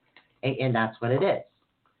about. And that's what it is.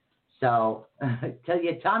 So, till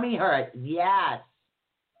your tummy hurts, yes.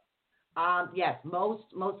 Yes,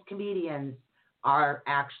 most comedians are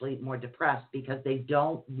actually more depressed because they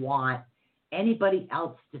don't want anybody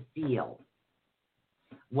else to feel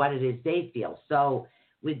what it is they feel. So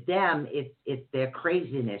with them, it's their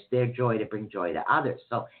craziness, their joy to bring joy to others.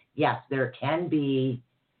 So yes, there can be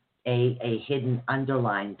a hidden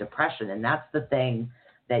underlying depression, and that's the thing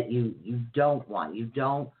that you don't want. You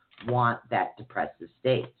don't want that depressive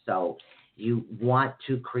state. So you want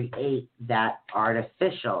to create that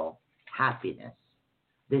artificial happiness.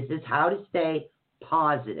 This is how to stay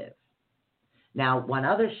positive. Now, one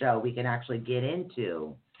other show we can actually get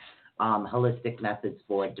into holistic methods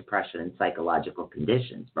for depression and psychological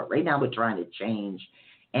conditions. But right now we're trying to change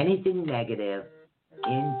anything negative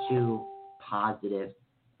into positive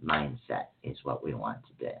mindset is what we want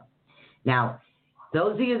to do. Now,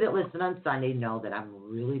 those of you that listen on Sunday know that I'm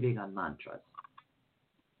really big on mantras.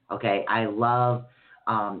 Okay, I love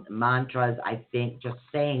mantras. I think just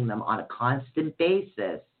saying them on a constant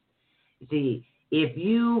basis. See,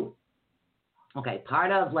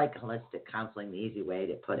 part of like holistic counseling, the easy way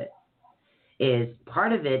to put it, is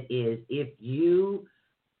part of it is if you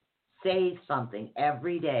say something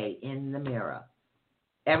every day in the mirror,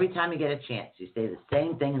 every time you get a chance, you say the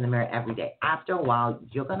same thing in the mirror every day. After a while,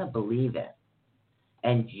 you're going to believe it,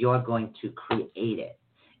 and you're going to create it.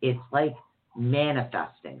 It's like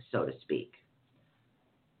manifesting, so to speak.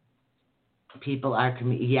 People are,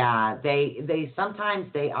 they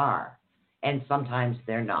sometimes they are, and sometimes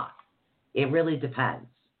they're not. It really depends.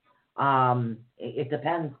 It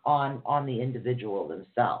depends on the individual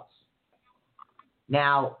themselves.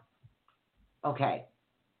 Now, okay,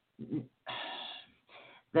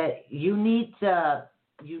 that you need to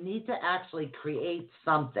actually create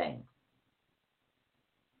something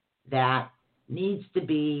that needs to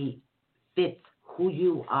be fits who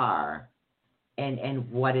you are and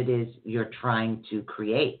what it is you're trying to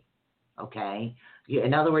create. Okay,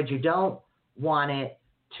 in other words, you don't want it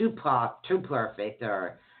too perfect,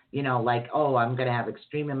 or like, oh, I'm going to have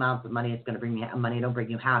extreme amounts of money. It's going to bring me money. Don't bring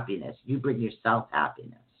you happiness. You bring yourself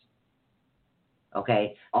happiness.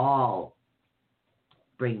 Okay, all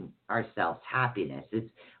bring ourselves happiness.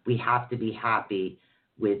 We have to be happy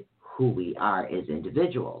with who we are as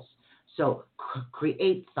individuals. So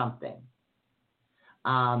create something.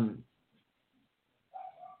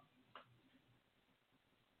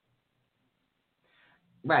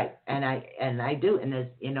 Right, and I do, and there's,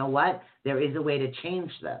 you know what? There is a way to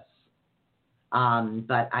change this,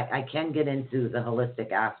 but I can get into the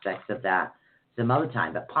holistic aspects of that some other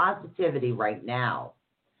time. But positivity right now,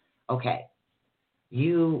 okay,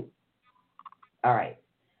 all right,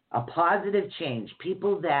 a positive change.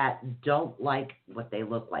 People that don't like what they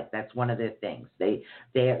look like, that's one of their things.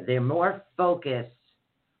 They're more focused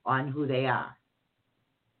on who they are.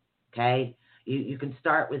 Okay. You can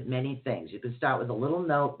start with many things. You can start with a little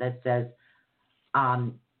note that says,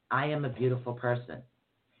 I am a beautiful person.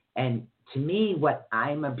 And to me, what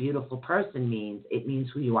I'm a beautiful person means, it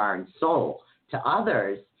means who you are in soul. To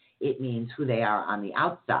others, it means who they are on the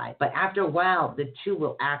outside. But after a while, the two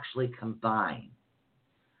will actually combine.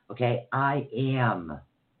 Okay, I am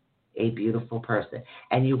a beautiful person.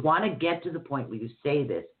 And you want to get to the point where you say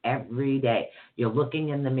this every day. You're looking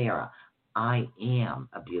in the mirror. I am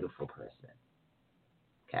a beautiful person.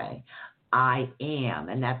 Okay, I am,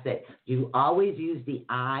 and that's it. You always use the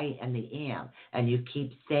I and the am, and you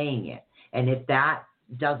keep saying it. And if that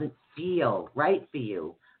doesn't feel right for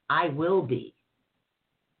you, I will be.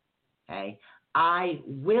 Okay, I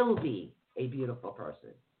will be a beautiful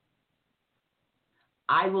person.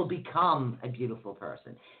 I will become a beautiful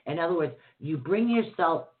person. In other words, you bring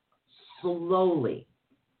yourself slowly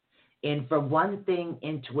in from one thing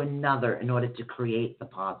into another in order to create the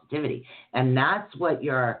positivity. And that's what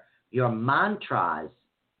your mantras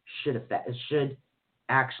should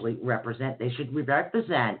actually represent. They should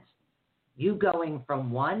represent you going from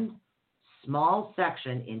one small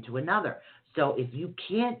section into another. So if you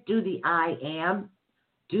can't do the I am,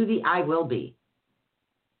 do the I will be.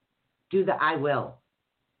 Do the I will.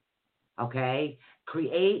 Okay?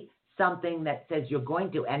 Create something that says you're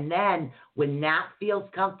going to. And then when that feels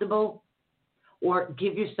comfortable, or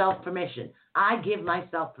give yourself permission. I give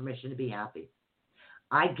myself permission to be happy.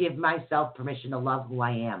 I give myself permission to love who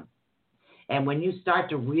I am. And when you start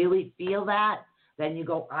to really feel that, then you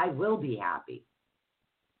go, I will be happy.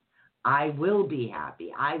 I will be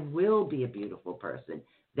happy. I will be a beautiful person.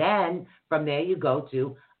 Then from there you go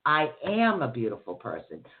to, I am a beautiful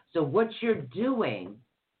person. So what you're doing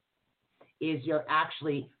is you're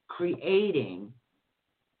actually creating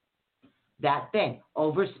that thing.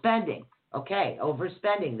 Overspending. Okay,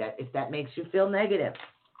 overspending, that if that makes you feel negative.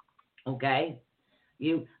 Okay?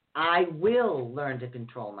 I will learn to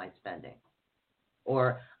control my spending.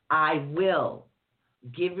 Or I will.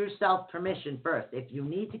 Give yourself permission first. If you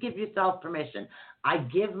need to give yourself permission, I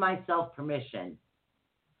give myself permission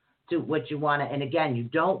to what you want to. And again, you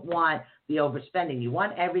don't want the overspending. You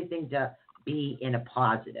want everything to be in a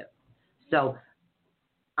positive. So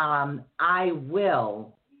I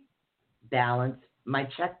will balance my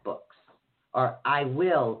checkbooks, or I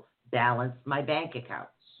will balance my bank accounts.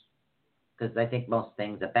 Because I think most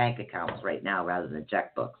things are bank accounts right now rather than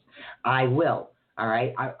checkbooks. I will. All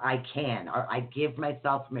right, I can, or I give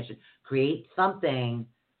myself permission. Create something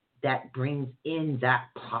that brings in that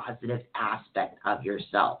positive aspect of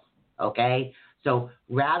yourself, okay? So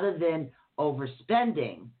rather than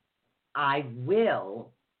overspending, I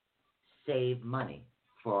will save money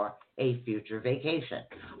for a future vacation,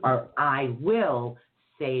 or I will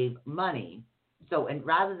save money. So, and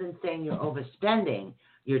rather than saying you're overspending,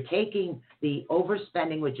 you're taking the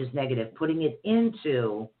overspending, which is negative, putting it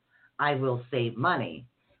into I will save money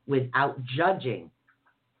without judging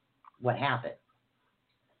what happened.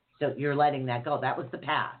 So you're letting that go. That was the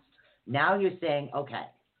past. Now you're saying, okay,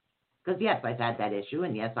 because yes, I've had that issue,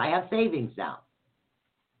 and yes, I have savings now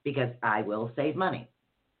because I will save money.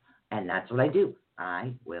 And that's what I do.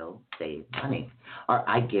 I will save money. Or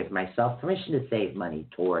I give myself permission to save money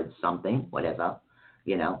towards something, whatever,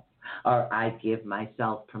 Or I give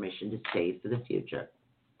myself permission to save for the future.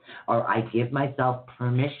 Or I give myself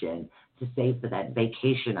permission to save for that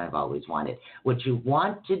vacation I've always wanted. What you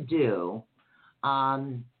want to do,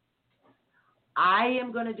 I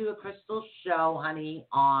am going to do a crystal show, honey,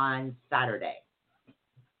 on Saturday.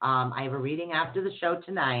 I have a reading after the show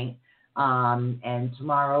tonight, and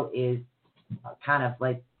tomorrow is kind of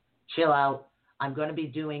like chill out. I'm going to be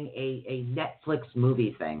doing a Netflix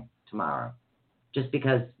movie thing tomorrow, just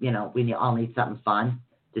because, we all need something fun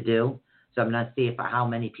to do. So I'm going to see how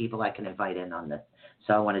many people I can invite in on this.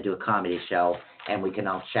 So I want to do a comedy show, and we can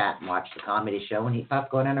all chat and watch the comedy show and eat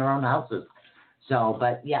popcorn in our own houses. So,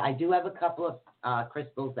 but yeah, I do have a couple of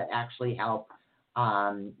crystals that actually help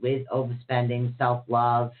with overspending,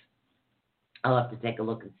 self-love. I'll have to take a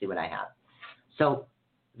look and see what I have. So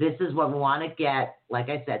this is what we want to get, like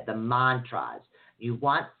I said, the mantras. You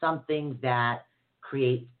want something that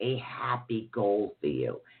creates a happy goal for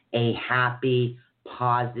you, a happy,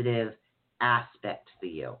 positive aspect for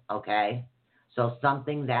you, okay? So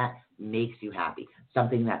something that makes you happy,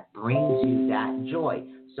 something that brings you that joy.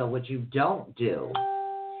 So what you don't do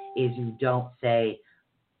is you don't say,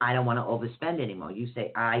 I don't want to overspend anymore. You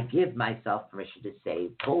say, I give myself permission to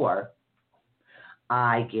save for.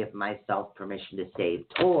 I give myself permission to save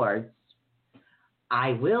towards.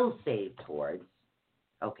 I will save towards,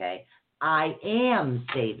 okay? I am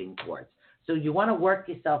saving towards. So you want to work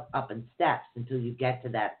yourself up in steps until you get to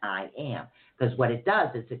that I am. Because what it does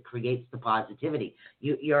is it creates the positivity.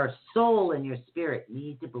 Your soul and your spirit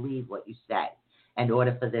need to believe what you say in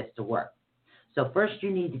order for this to work. So first you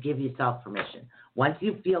need to give yourself permission. Once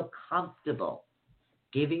you feel comfortable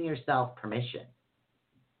giving yourself permission,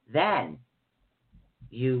 then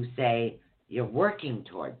you say you're working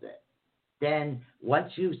towards it. Then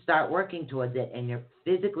once you start working towards it and you're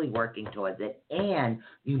physically working towards it and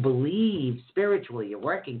you believe spiritually you're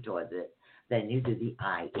working towards it, then you do the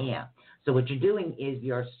I am. So what you're doing is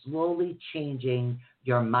you're slowly changing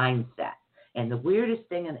your mindset. And the weirdest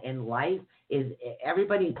thing in life is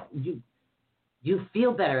everybody, you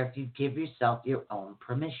feel better if you give yourself your own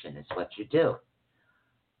permission is what you do.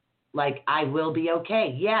 Like, I will be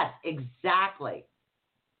okay. Yes, exactly.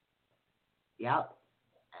 Yep.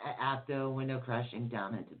 After a window crashing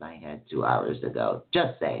down into my head 2 hours ago.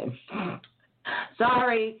 Just saying.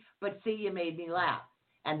 Sorry, but see, you made me laugh.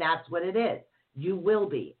 And that's what it is. You will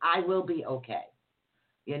be. I will be okay.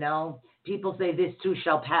 People say this too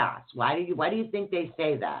shall pass. Why do you think they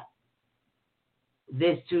say that?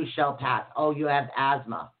 This too shall pass. Oh, you have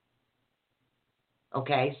asthma.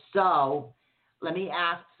 Okay, so let me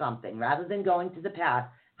ask something. Rather than going to the past,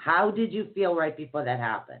 how did you feel right before that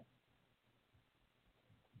happened?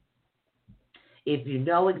 If you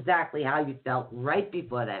know exactly how you felt right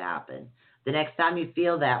before that happened, the next time you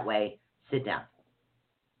feel that way, sit down.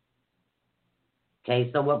 Okay,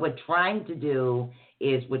 so what we're trying to do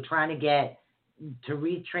is we're trying to get to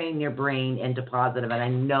retrain your brain into positive. And I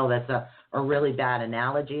know that's a really bad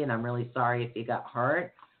analogy, and I'm really sorry if you got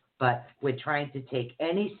hurt, but we're trying to take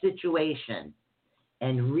any situation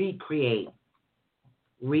and recreate.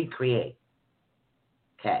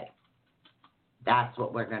 Okay, that's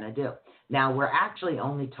what we're going to do. Now, we're actually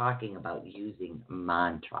only talking about using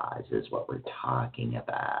mantras is what we're talking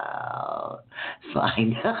about.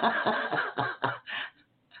 Fine.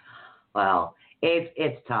 Well,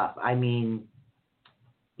 it's tough. I mean,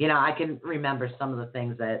 you know, I can remember some of the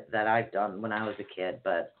things that I've done when I was a kid,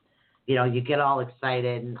 but, you know, you get all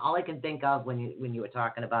excited, and all I can think of when you were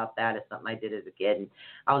talking about that is something I did as a kid, and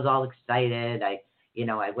I was all excited. I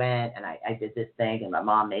went and I did this thing, and my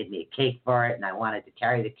mom made me a cake for it, and I wanted to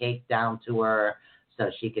carry the cake down to her so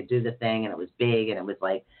she could do the thing, and it was big, and it was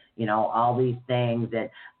like, you know, all these things, and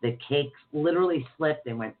the cake literally slipped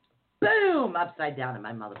and went boom upside down, and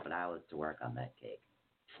my mother put hours to work on that cake.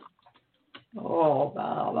 Oh,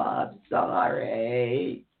 Mama, I'm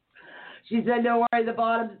sorry. She said, don't worry, the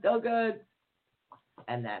bottom's still good.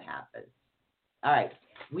 And that happened. All right,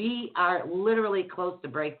 we are literally close to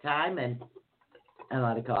break time, and a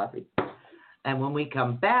lot of coffee. And when we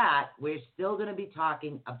come back, we're still going to be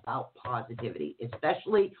talking about positivity,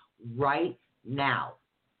 especially right now.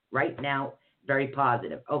 Right now, very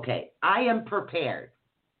positive. Okay, I am prepared.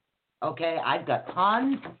 Okay, I've got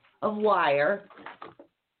tons of wire.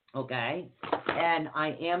 Okay, and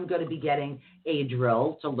I am going to be getting a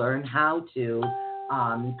drill to learn how to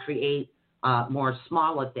create more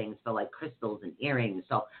smaller things for like crystals and earrings.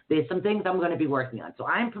 So there's some things I'm going to be working on. So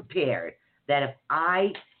I'm prepared that if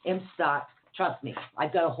I am stuck, trust me,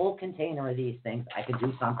 I've got a whole container of these things I could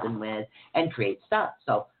do something with and create stuff.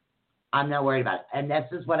 So I'm not worried about it. And this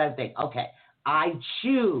is what I think. Okay, I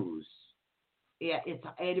choose. Yeah,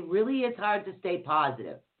 it really is hard to stay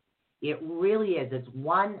positive. It really is. It's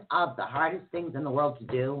one of the hardest things in the world to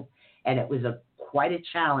do, and it was quite a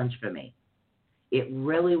challenge for me. It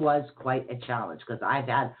really was quite a challenge because I've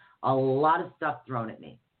had a lot of stuff thrown at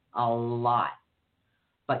me, a lot.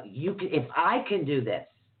 But if I can do this,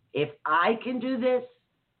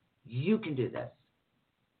 you can do this.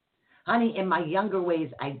 Honey, in my younger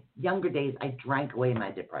days, I drank away my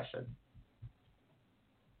depression.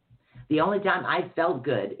 The only time I felt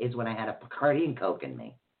good is when I had a Bacardi and Coke in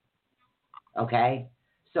me. Okay?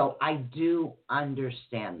 So I do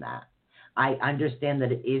understand that. I understand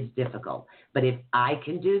that it is difficult. But if I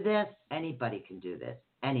can do this, anybody can do this.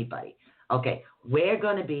 Anybody. Okay, we're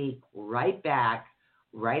going to be right back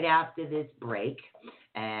right after this break,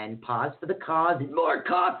 and pause for the cause and more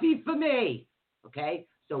coffee for me. Okay?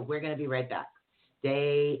 So we're going to be right back.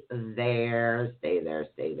 Stay there, stay there,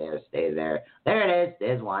 stay there, stay there. There it is.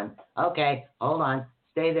 There's one. Okay, hold on.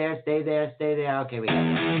 Stay there, stay there, stay there. Okay, we got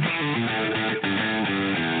it.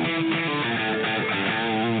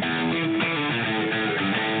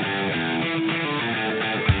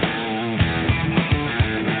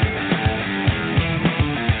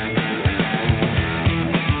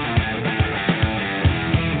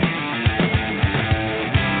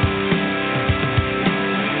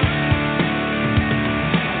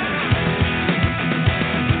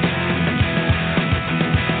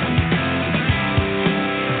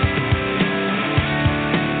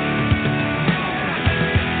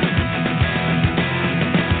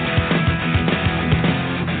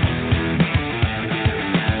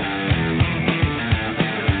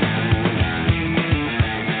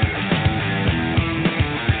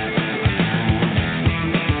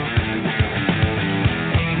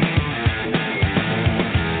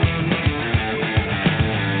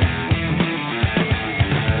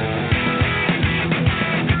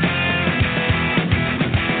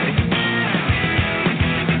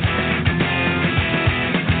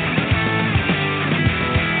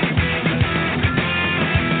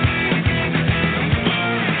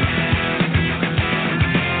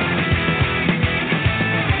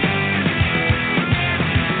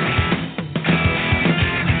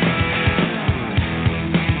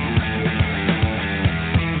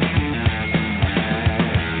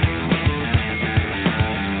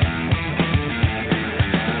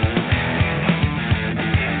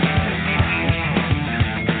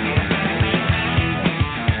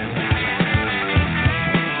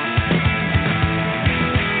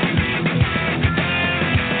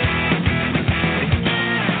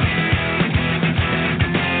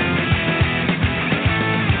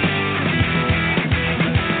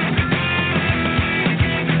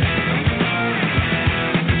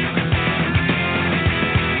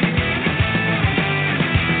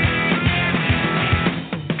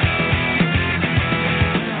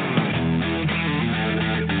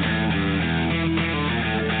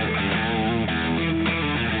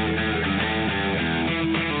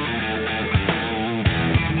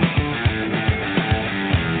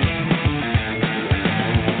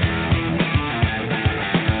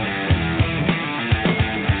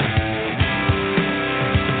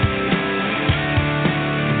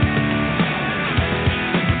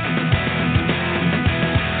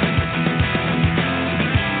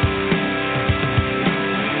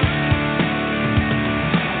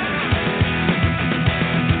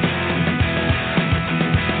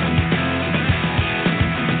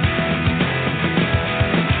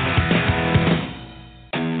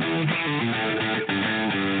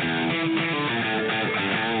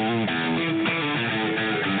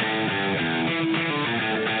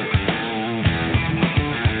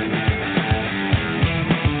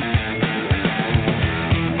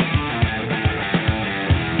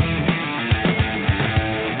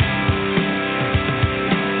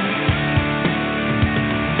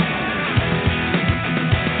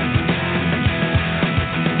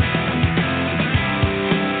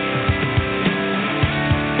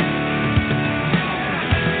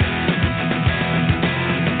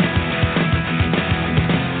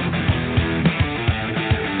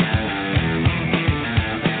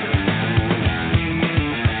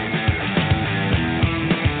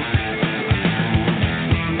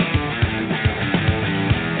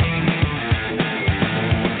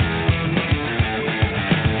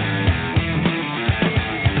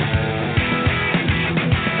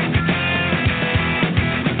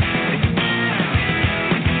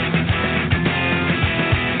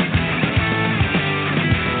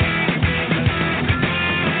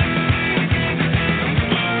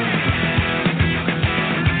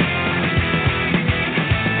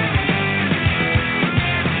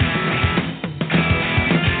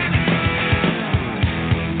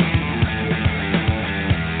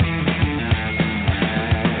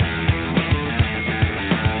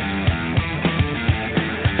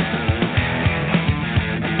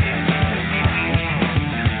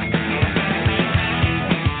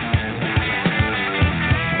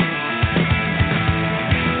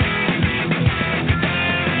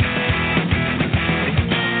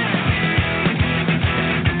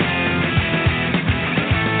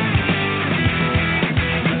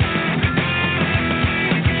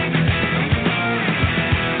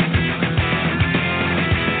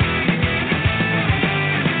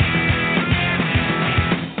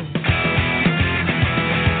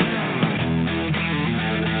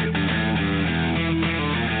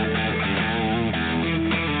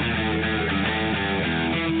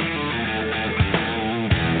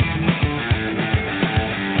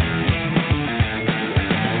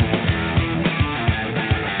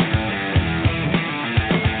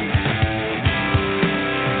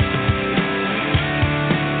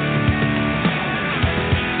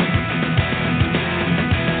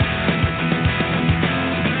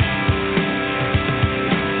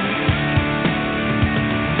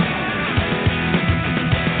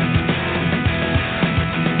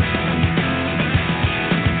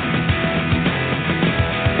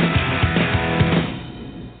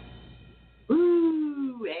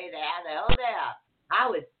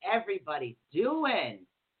 everybody doing?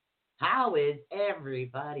 How is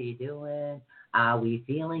everybody doing? Are we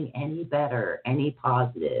feeling any better, any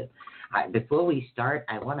positive? Before we start,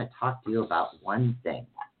 I want to talk to you about one thing.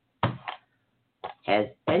 Has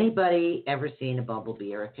anybody ever seen a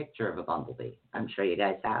bumblebee or a picture of a bumblebee? I'm sure you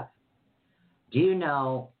guys have. Do you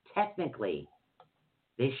know, technically,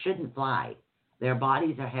 they shouldn't fly. Their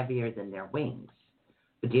bodies are heavier than their wings.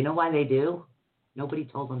 But do you know why they do? Nobody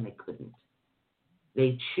told them they couldn't.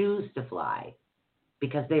 They choose to fly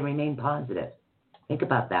because they remain positive. Think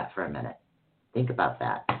about that for a minute. Think about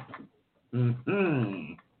that.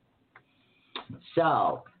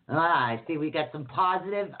 So, I see we got some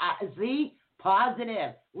positive. See?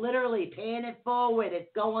 Positive. Literally paying it forward. It's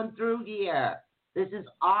going through here. This is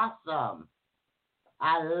awesome.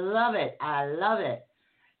 I love it. I love it.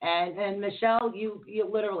 And Michelle, you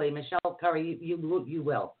literally, Michelle Curry, you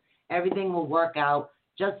will. Everything will work out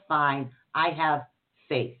just fine. I have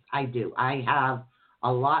faith. I do. I have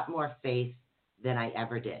a lot more faith than I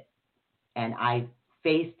ever did. And I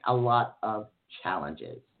faced a lot of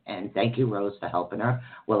challenges. And thank you, Rose, for helping her.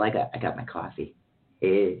 Well, I got my coffee.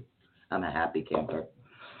 I'm a happy camper.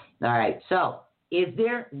 All right. So, is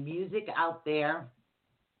there music out there?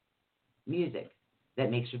 Music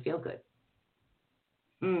that makes you feel good?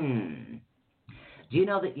 Do you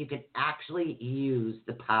know that you can actually use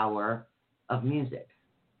the power of music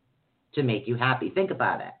to make you happy? Think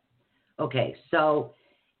about it. Okay, so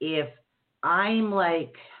if I'm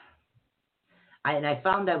like, I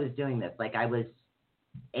found I was doing this, like I was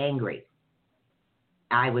angry,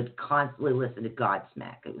 I would constantly listen to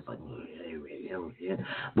Godsmack. It was like,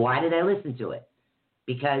 why did I listen to it?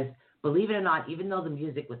 Because believe it or not, even though the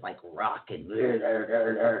music was like rock and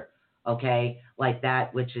okay, like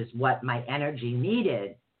that, which is what my energy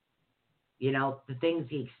needed, you know, the things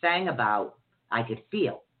he sang about, I could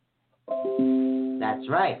feel. That's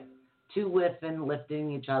right. Two women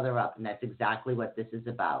lifting each other up, and that's exactly what this is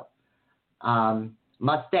about.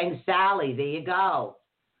 Mustang Sally, there you go.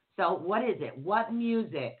 So what is it? What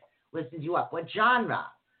music listens you up? What genre?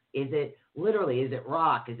 Is it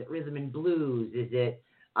rock? Is it rhythm and blues? Is it,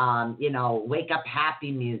 wake up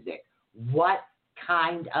happy music? What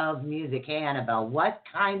kind of music? Hey, Annabelle, what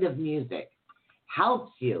kind of music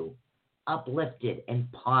helps you uplifted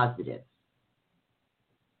and positive?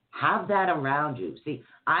 Have that around you. See,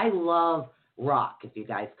 I love rock, if you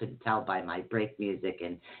guys couldn't tell by my break music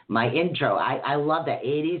and my intro. I love that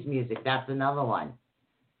 80s music. That's another one.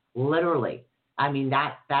 Literally. I mean,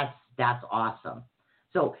 that's awesome.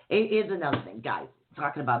 So here's another thing, guys,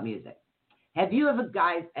 talking about music. Have you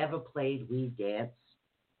guys ever played Wii Dance?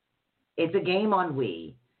 It's a game on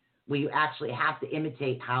Wii where you actually have to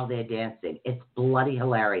imitate how they're dancing. It's bloody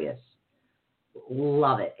hilarious.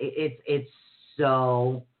 Love it. It's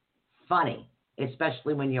so funny,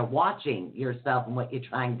 especially when you're watching yourself and what you're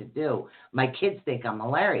trying to do. My kids think I'm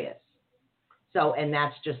hilarious. So, and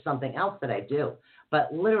that's just something else that I do.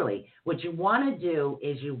 But literally, what you want to do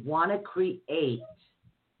is you want to create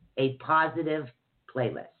a positive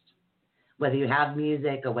playlist. Whether you have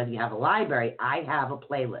music or whether you have a library, I have a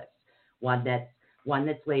playlist. One that's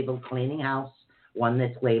labeled cleaning house, one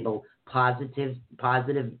that's labeled positive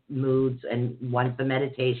moods, and one for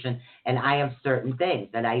meditation. And I have certain things.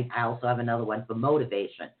 And I also have another one for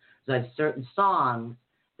motivation. So I have certain songs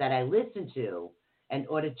that I listen to in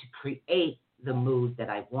order to create the mood that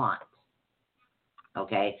I want.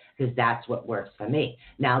 Okay? Because that's what works for me.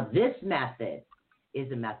 Now, this method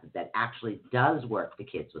is a method that actually does work for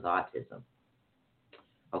kids with autism.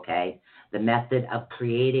 Okay? The method of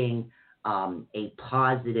creating a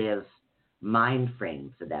positive mind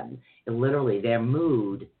frame for them. Literally, their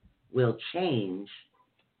mood will change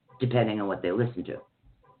depending on what they listen to.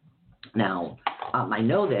 Now, I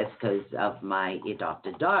know this because of my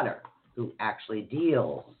adopted daughter, who actually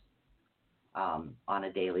deals on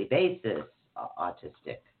a daily basis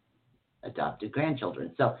autistic adopted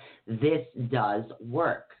grandchildren. So this does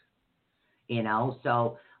work, you know.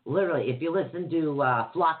 So literally, if you listen to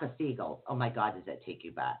Flock of Seagulls, oh my God, does that take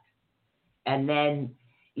you back? And then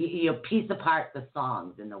you piece apart the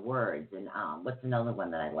songs and the words. And what's another one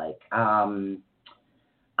that I like?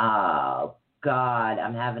 Oh, God,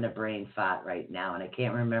 I'm having a brain fart right now, and I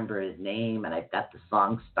can't remember his name, and I've got the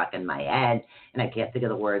song stuck in my head, and I can't think of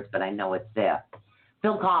the words, but I know it's there.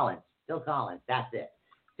 Phil Collins, that's it.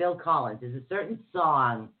 Phil Collins. There's a certain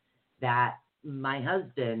song that my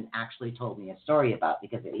husband actually told me a story about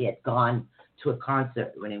because he had gone to a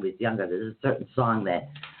concert when he was younger. There's a certain song that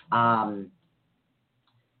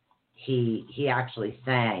he actually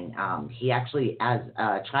sang. He actually, as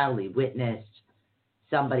a child, he witnessed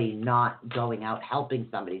somebody not going out helping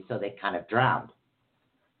somebody, so they kind of drowned.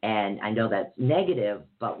 And I know that's negative,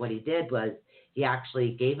 but what he did was he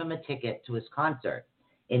actually gave him a ticket to his concert,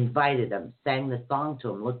 invited him, sang the song to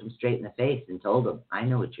him, looked him straight in the face, and told him, I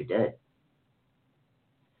know what you did.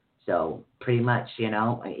 So pretty much, he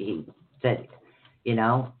said,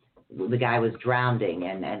 the guy was drowning,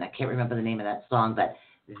 and I can't remember the name of that song, but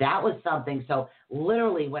that was something. So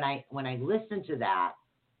literally when I listen to that,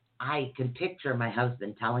 I can picture my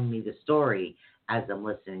husband telling me the story as I'm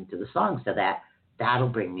listening to the song, so that'll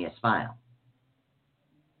bring me a smile.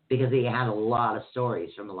 Because he had a lot of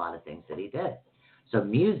stories from a lot of things that he did. So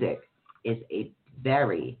music is a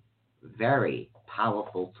very, very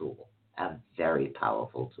powerful tool. A very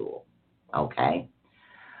powerful tool. Okay?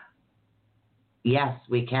 Yes,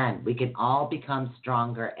 we can. We can all become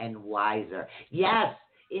stronger and wiser. Yes,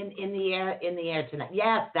 in the air tonight.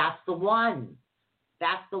 Yes, that's the one.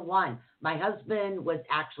 That's the one. My husband was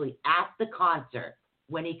actually at the concert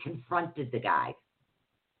when he confronted the guy.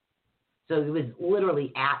 So he was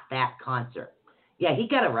literally at that concert. Yeah, he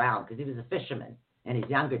got around because he was a fisherman in his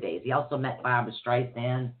younger days. He also met Barbra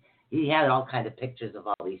Streisand. He had all kinds of pictures of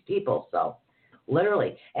all these people. So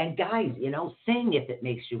literally. And guys, sing if it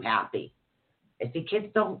makes you happy. If your kids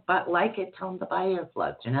don't like it, tell them to buy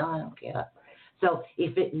earplugs. I don't care. So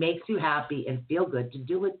if it makes you happy and feel good to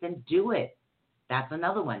do it, then do it. That's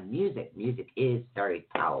another one. Music. Music is very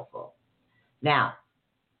powerful. Now,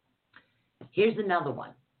 here's another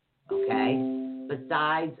one. Okay,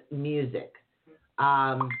 besides music.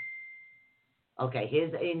 Okay,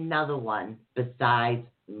 here's another one besides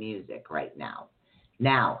music right now.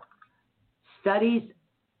 Now, studies,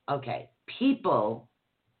 people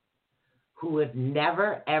who have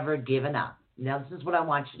never, ever given up. Now, this is what I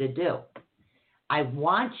want you to do. I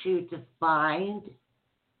want you to find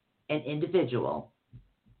an individual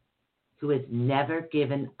who has never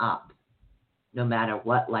given up, no matter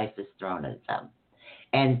what life has thrown at them.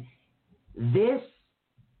 And this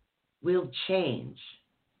will change.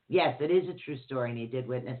 Yes, it is a true story, and he did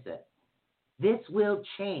witness it. This will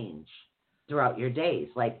change throughout your days.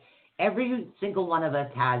 Like every single one of us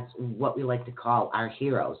has what we like to call our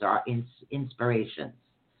heroes, our inspirations.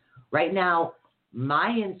 Right now,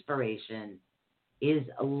 my inspiration is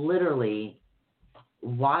literally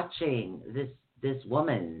watching this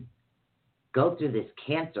woman go through this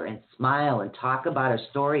cancer and smile and talk about her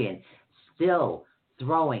story and still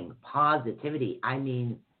throwing positivity. I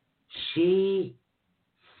mean, she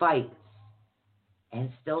fights and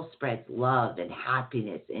still spreads love and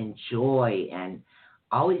happiness and joy and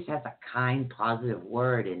always has a kind, positive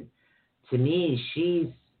word. And to me, she's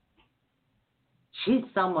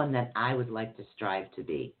someone that I would like to strive to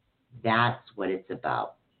be. That's what it's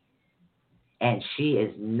about. And she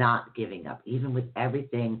is not giving up. Even with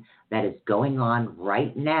everything that is going on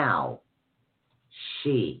right now,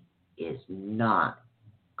 she is not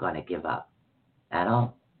going to give up at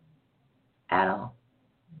all. At all.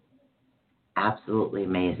 Absolutely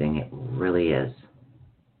amazing. It really is.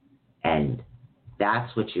 And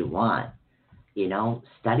that's what you want.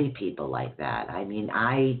 Study people like that. I mean,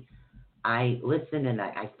 I listen and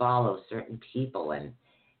I follow certain people, and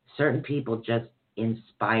certain people just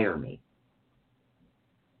inspire me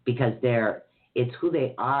because it's who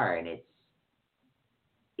they are, and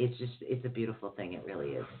it's a beautiful thing. It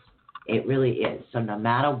really is. It really is. So no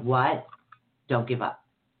matter what, don't give up.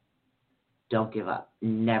 Don't give up.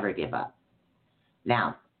 Never give up.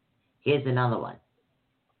 Now, here's another one.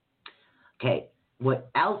 Okay, what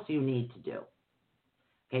else you need to do?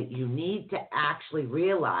 Okay, you need to actually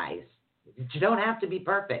realize that you don't have to be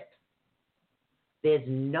perfect. There's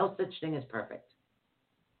no such thing as perfect.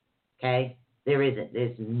 Okay? There isn't.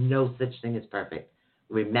 There's no such thing as perfect.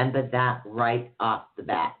 Remember that right off the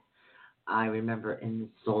bat. I remember in the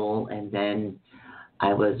soul, and then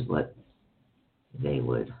I was what they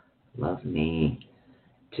would love me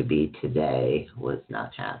to be today was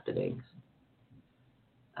not happening.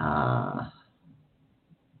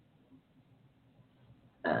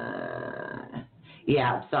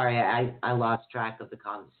 Yeah, sorry, I lost track of the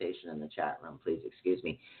conversation in the chat room. Please excuse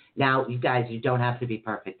me. Now, you guys, you don't have to be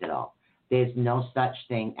perfect at all. There's no such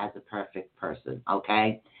thing as a perfect person,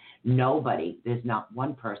 okay? There's not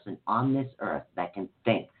one person on this earth that can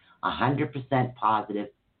think 100% positive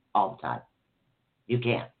all the time. You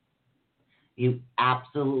can't. You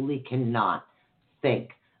absolutely cannot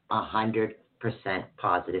think 100%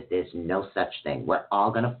 positive. There's no such thing. We're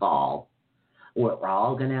all going to fall. We're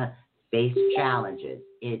all going to face challenges.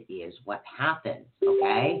 It is what happens,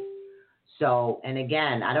 okay? So, and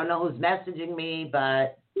again, I don't know who's messaging me,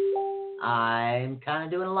 but I'm kind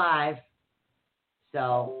of doing a live.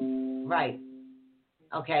 So, right.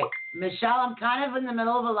 Okay. Michelle, I'm kind of in the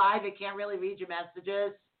middle of a live. I can't really read your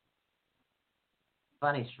messages.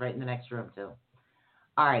 funny. She's right in the next room, too.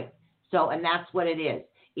 All right. So, and that's what it is.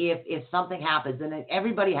 If something happens, and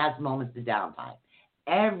everybody has moments of downtime.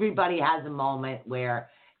 Everybody has a moment where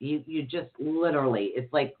you just literally,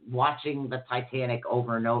 it's like watching the Titanic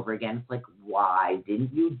over and over again. It's like, why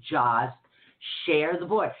didn't you just share the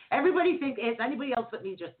board? Everybody think, is anybody else but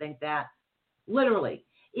me just think that? Literally,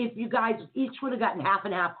 if you guys each would have gotten half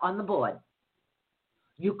and half on the board,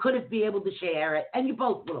 you could have been able to share it, and you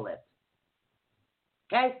both would have lived.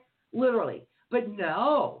 Okay? Literally. But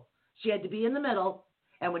no, she had to be in the middle,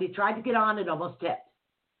 and when he tried to get on, it almost tipped.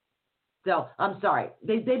 So, I'm sorry.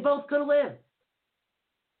 They both could have lived.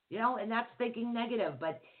 You know, and that's thinking negative.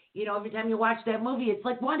 But, you know, every time you watch that movie, it's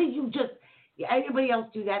like, why did you just, anybody else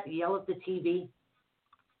do that, yell at the TV?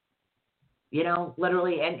 You know,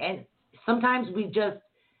 literally. And sometimes we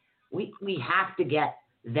have to get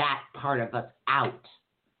that part of us out.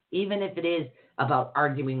 Even if it is about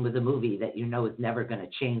arguing with a movie that you know is never going to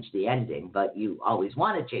change the ending, but you always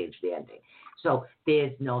want to change the ending. So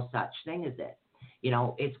there's no such thing as it. You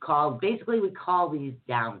know, it's called, basically we call these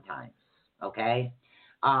downtimes, okay?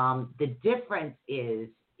 The difference is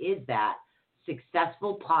that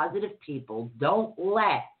successful, positive people don't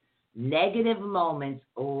let negative moments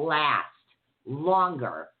last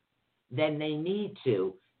longer than they need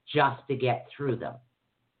to just to get through them.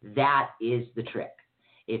 That is the trick.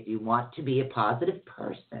 If you want to be a positive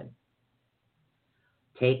person,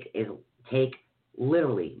 take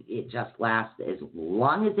literally, it just lasts as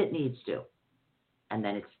long as it needs to, and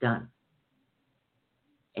then it's done.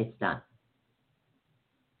 It's done.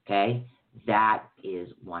 Okay? That is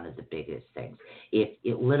one of the biggest things. If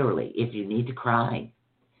you need to cry,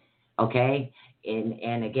 okay?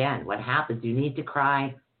 And again, what happens, you need to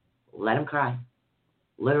cry, let them cry,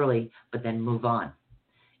 literally, but then move on.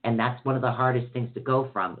 And that's one of the hardest things to go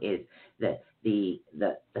from is the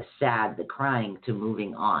sad, the crying to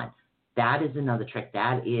moving on. That is another trick.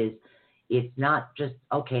 That is, it's not just,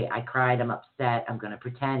 okay, I cried, I'm upset, I'm going to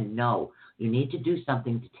pretend. No, you need to do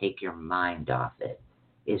something to take your mind off it,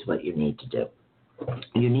 is what you need to do.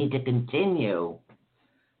 You need to continue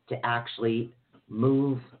to actually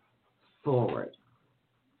move forward.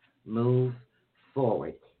 Move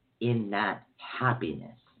forward in that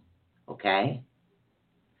happiness, okay?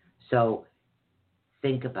 So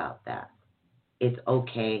think about that. It's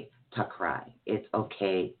okay to cry. It's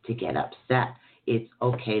okay to get upset. It's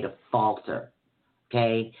okay to falter,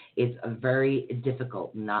 okay? It's very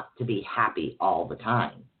difficult not to be happy all the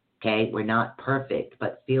time, okay? We're not perfect,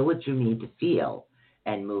 but feel what you need to feel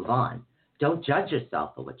and move on. Don't judge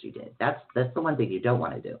yourself for what you did. That's the one thing you don't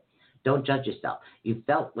want to do. Don't judge yourself. You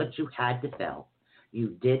felt what you had to feel.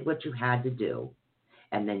 You did what you had to do.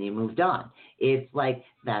 And then you moved on. It's like,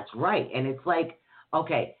 that's right. And it's like,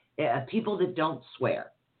 okay, people that don't swear.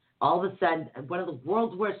 All of a sudden, one of the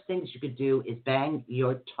world's worst things you could do is bang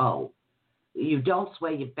your toe. You don't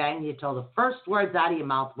swear, you bang your toe. The first words out of your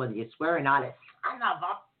mouth, whether you swear or not, is son of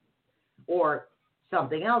a, or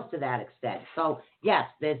something else to that extent. So, yes,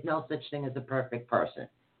 there's no such thing as a perfect person.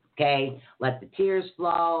 Okay? Let the tears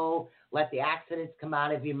flow. Let the accidents come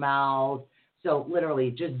out of your mouth. So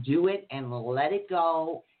literally just do it and let it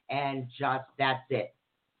go and just, that's it.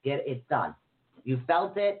 It's done. You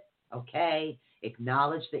felt it, okay.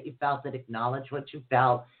 Acknowledge that you felt it. Acknowledge what you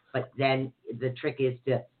felt. But then the trick is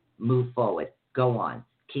to move forward. Go on.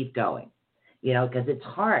 Keep going. You know, because it's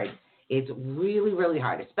hard. It's really, really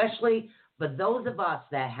hard, especially for those of us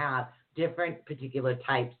that have different particular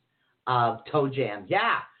types of toe jams.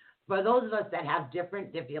 Yeah. For those of us that have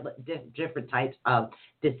different types of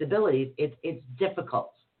disabilities, it's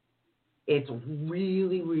difficult. It's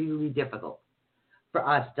really, really difficult for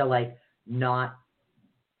us to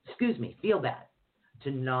feel bad,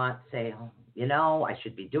 to not say, oh, you know, I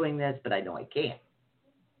should be doing this, but I know I can't.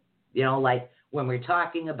 You know, like when we're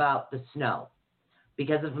talking about the snow,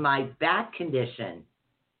 because of my back condition,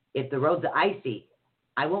 if the roads are icy,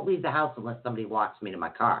 I won't leave the house unless somebody walks me to my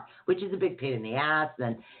car, which is a big pain in the ass.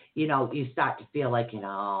 And, you know, you start to feel like, you know,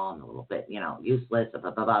 I'm a little bit, you know, useless,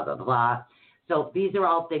 blah, blah, blah, blah, blah. So these are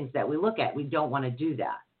all things that we look at. We don't want to do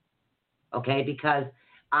that, okay? Because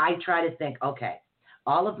I try to think, okay,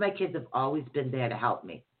 all of my kids have always been there to help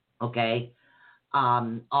me, okay?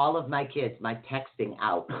 All of my kids, my texting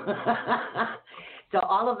out. So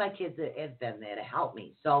all of my kids have been there to help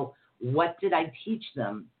me. So what did I teach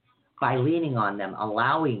them? By leaning on them,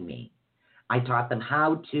 allowing me. I taught them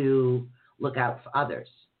how to look out for others.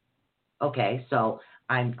 Okay, so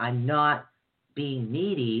I'm not being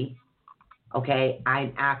needy. Okay,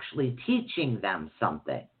 I'm actually teaching them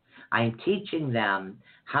something. I'm teaching them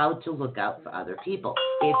how to look out for other people.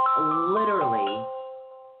 It's literally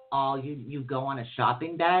you go on a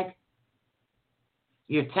shopping bag?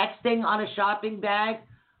 You're texting on a shopping bag?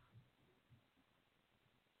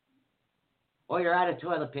 Or you're out of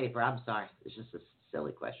toilet paper? I'm sorry. It's just a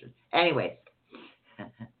silly question. Anyways.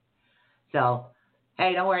 So,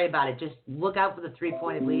 hey, don't worry about it. Just look out for the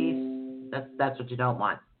three-pointed leaves. That's what you don't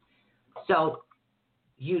want. So,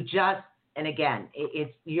 and again,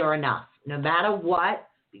 you're enough. No matter what,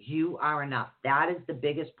 you are enough. That is the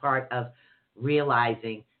biggest part of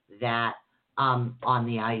realizing that on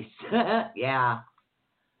the ice. Yeah.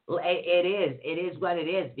 It is what it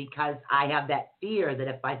is, because I have that fear that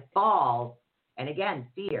if I fall, and again,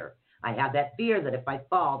 fear, I have that fear that if I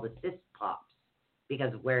fall, the cyst pops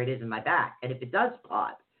because of where it is in my back. And if it does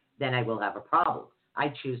pop, then I will have a problem.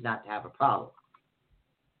 I choose not to have a problem.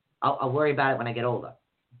 I'll worry about it when I get older.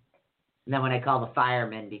 And then when I call the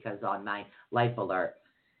firemen, because on my life alert,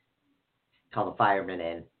 call the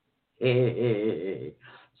firemen in.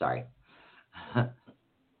 Sorry.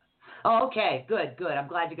 Oh, okay, good. I'm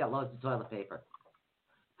glad you got loads of toilet paper.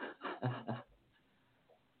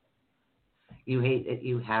 You hate that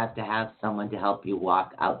you have to have someone to help you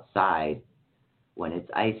walk outside when it's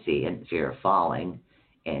icy and fear of falling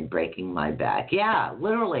and breaking my back. Yeah,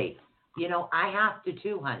 literally. I have to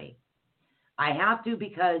too, honey. I have to,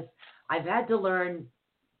 because I've had to learn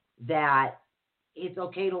that it's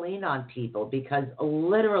okay to lean on people, because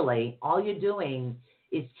literally all you're doing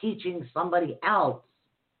is teaching somebody else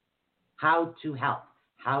how to help,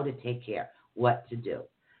 how to take care, what to do.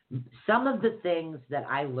 Some of the things that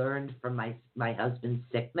I learned from my husband's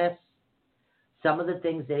sickness, some of the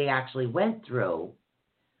things that he actually went through,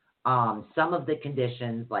 some of the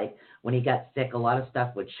conditions, like when he got sick, a lot of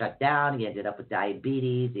stuff would shut down. He ended up with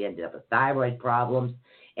diabetes. He ended up with thyroid problems.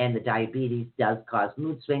 And the diabetes does cause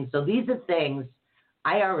mood swings. So these are things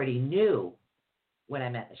I already knew when I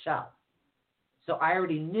met Michelle. So I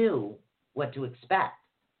already knew what to expect.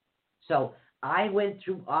 So I went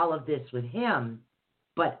through all of this with him,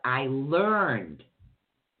 but I learned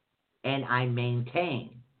and I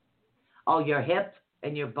maintained. Oh, your hip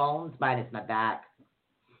and your bones, minus my back.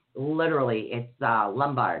 Literally, it's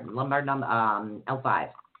lumbar L5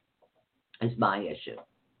 is my issue.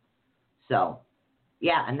 So,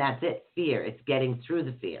 yeah, and that's it. Fear. It's getting through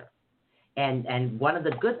the fear. And one of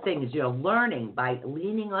the good things you're learning by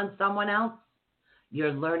leaning on someone else,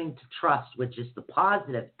 you're learning to trust, which is the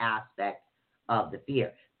positive aspect of the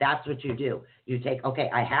fear. That's what you do. You take, okay,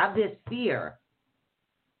 I have this fear,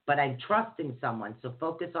 but I'm trusting someone. So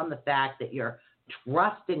focus on the fact that you're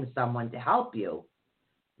trusting someone to help you.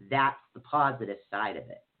 That's the positive side of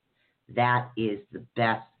it. That is the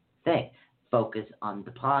best thing. Focus on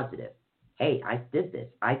the positive. Hey, I did this.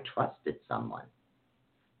 I trusted someone.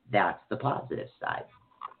 That's the positive side.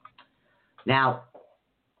 Now,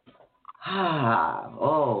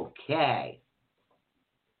 okay.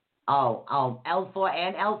 Oh, L4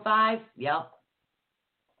 and L5? Yep,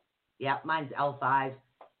 mine's L5.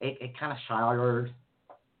 It kind of shattered.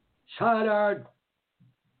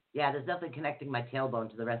 Yeah, there's nothing connecting my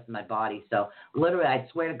tailbone to the rest of my body. So literally, I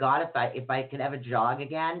swear to God, if I could ever jog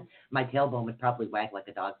again, my tailbone would probably wag like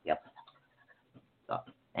a dog's tail. So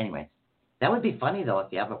anyway, that would be funny though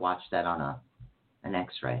if you ever watched that on an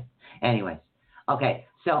X-ray. Anyways, okay,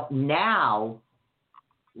 so now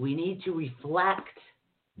we need to reflect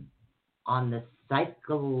on the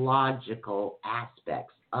psychological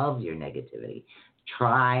aspects of your negativity.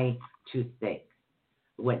 Try to think.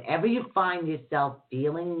 Whenever you find yourself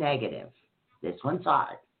feeling negative, this one's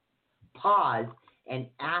hard, pause and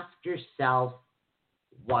ask yourself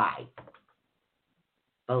why.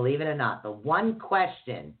 Believe it or not, the one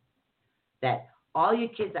question that all your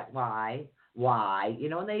kids at why,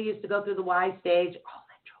 when they used to go through the why stage,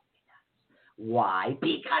 that drove me nuts. Why?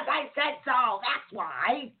 Because I said so, that's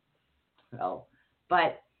why. So,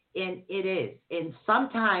 but it is. And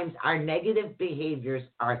sometimes our negative behaviors,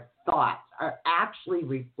 our thoughts, are actually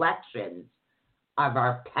reflections of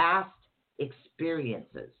our past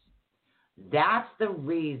experiences. That's the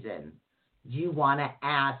reason you want to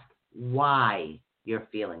ask why you're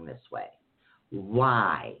feeling this way.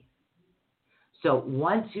 Why? So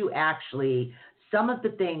once you actually, some of the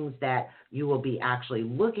things that you will be actually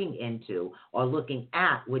looking into or looking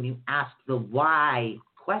at when you ask the why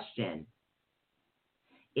question,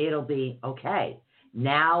 it'll be, okay,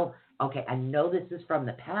 now, I know this is from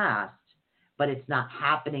the past, but it's not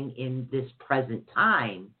happening in this present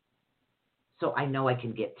time, so I know I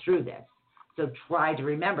can get through this. So try to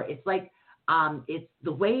remember. It's like, it's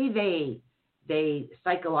the way they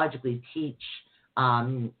psychologically teach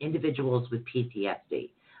individuals with PTSD.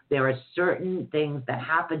 There are certain things that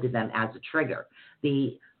happen to them as a trigger.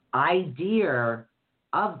 The idea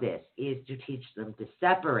of this is to teach them to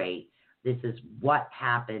separate. This is what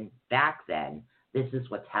happened back then. This is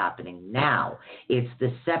what's happening now. It's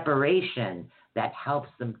the separation that helps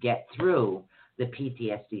them get through the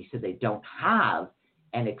PTSD so they don't have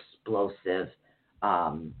an explosive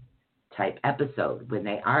type episode when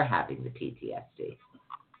they are having the PTSD.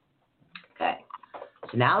 Okay.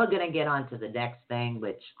 So now we're going to get on to the next thing,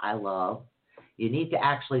 which I love. You need to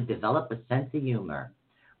actually develop a sense of humor.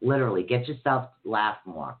 Literally, get yourself to laugh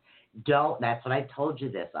more. That's what I told you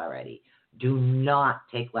this already. Do not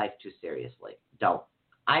take life too seriously. Don't.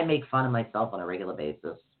 I make fun of myself on a regular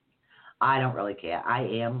basis. I don't really care. I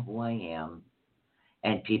am who I am,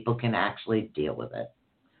 and people can actually deal with it.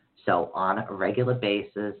 So on a regular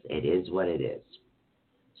basis, it is what it is.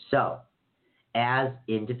 So as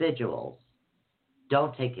individuals,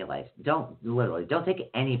 don't take your life, don't take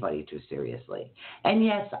anybody too seriously. And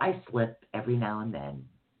yes, I slip every now and then.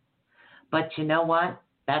 But you know what?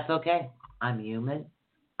 That's okay. I'm human.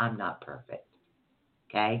 I'm not perfect.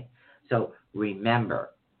 Okay? So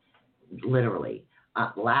remember, literally,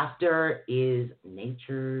 laughter is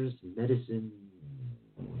nature's medicine.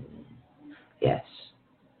 Yes.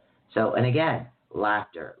 So, and again,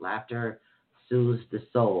 laughter. Laughter soothes the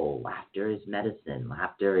soul. Laughter is medicine.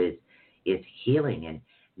 Laughter is healing. And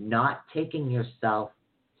not taking yourself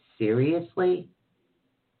seriously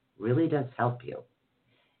really does help you.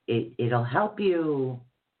 It'll help you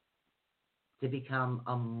to become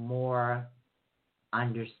a more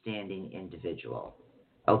understanding individual.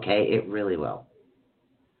 Okay? It really will.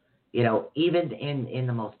 You know, even in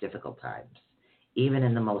the most difficult times, even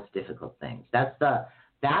in the most difficult things. That's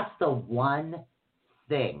the one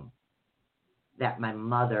thing that my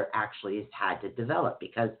mother actually has had to develop,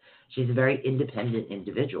 because she's a very independent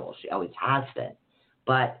individual. She always has been.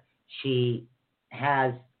 But she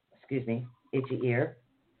has, itchy ear.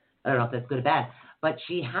 I don't know if that's good or bad. But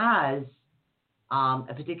she has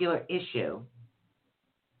a particular issue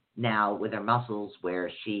now with her muscles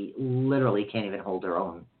where she literally can't even hold her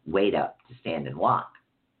own weight up to stand and walk.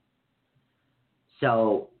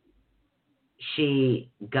 So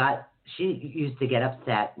she used to get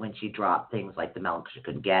upset when she dropped things like the milk. She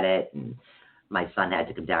couldn't get it, and my son had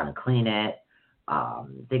to come down and clean it,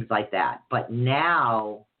 things like that. But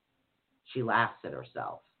now she laughs at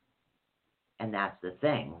herself. And that's the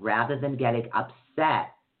thing. Rather than getting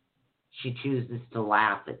upset, she chooses to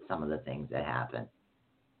laugh at some of the things that happen.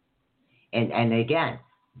 And again,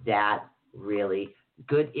 that really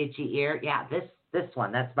good itchy ear. Yeah, this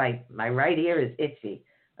one, that's my right ear is itchy.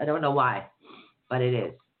 I don't know why, but it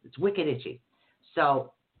is. It's wicked itchy.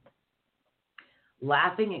 So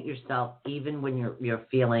laughing at yourself, even when you're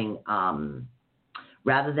feeling,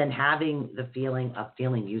 rather than having the feeling of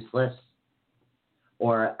feeling useless,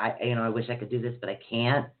 or I wish I could do this, but I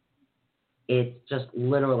can't. It's just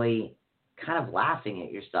literally kind of laughing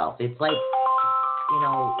at yourself. It's like,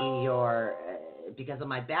 because of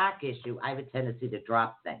my back issue, I have a tendency to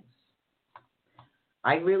drop things.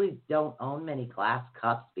 I really don't own many glass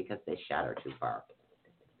cups because they shatter too far.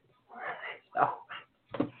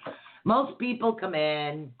 So, most people come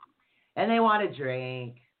in and they want a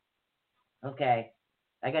drink. Okay.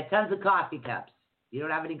 I got tons of coffee cups. You don't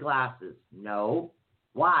have any glasses? No.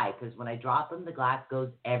 Why? Because when I drop them, the glass goes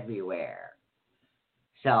everywhere.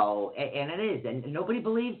 So, and it is. And nobody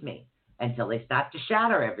believes me until they start to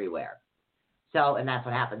shatter everywhere. So, and that's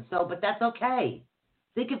what happens. So, but that's okay.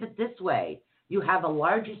 Think of it this way. You have a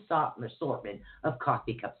large assortment of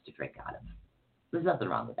coffee cups to drink out of. There's nothing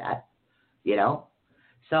wrong with that,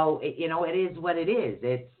 So, it is what it is.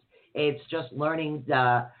 It's just learning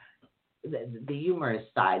the humorous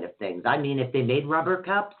side of things. I mean, if they made rubber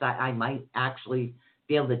cups, I might actually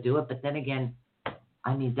be able to do it. But then again,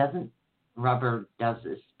 rubber does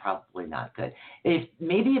this probably not good. If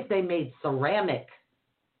they made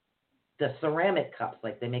the ceramic cups,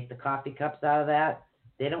 like they make the coffee cups out of that,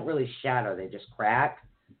 they don't really shatter, they just crack.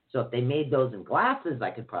 So if they made those in glasses,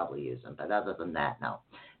 I could probably use them. But other than that, no.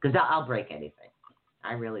 Because I'll break anything.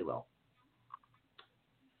 I really will.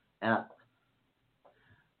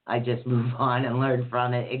 I just move on and learn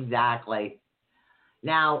from it. Exactly.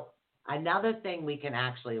 Now, another thing we can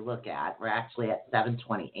actually look at, we're actually at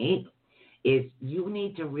 728, is you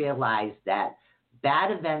need to realize that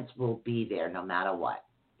bad events will be there no matter what.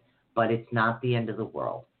 But it's not the end of the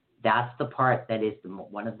world. That's the part that is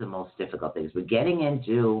one of the most difficult things. We're getting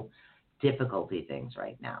into difficulty things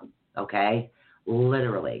right now, okay?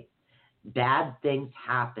 Literally. Bad things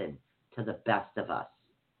happen to the best of us,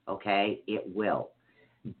 okay? It will.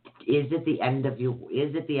 Is it the end of your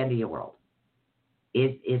world?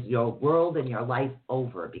 Is your world and your life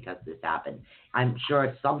over because this happened? I'm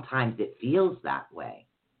sure sometimes it feels that way.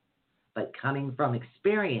 But coming from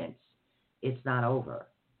experience, it's not over.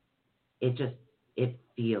 It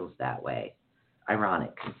feels that way.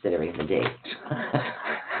 Ironic, considering the date.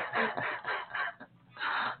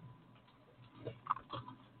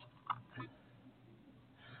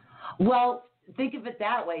 Well, think of it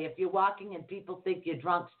that way. If you're walking and people think you're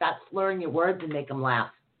drunk, stop slurring your words and make them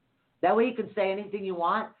laugh. That way you can say anything you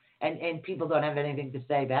want, and people don't have anything to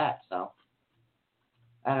say back. So,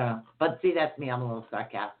 I don't know. But see, that's me. I'm a little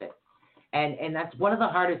sarcastic. And that's one of the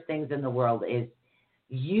hardest things in the world is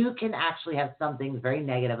you can actually have something very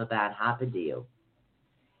negative about happen to you.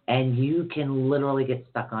 And you can literally get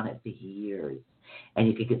stuck on it for years. And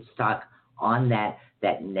you could get stuck on that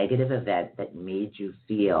negative event that made you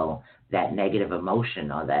feel that negative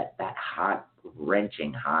emotion or that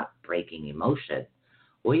heart-wrenching, heart-breaking emotion.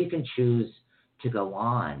 Or you can choose to go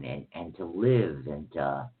on and to live and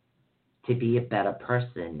to be a better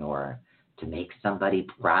person or to make somebody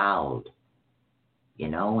proud,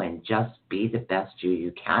 and just be the best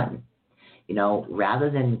you can. Rather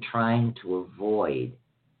than trying to avoid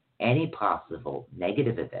any possible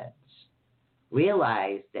negative events,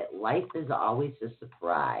 realize that life is always a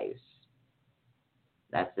surprise.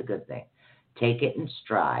 That's the good thing. Take it in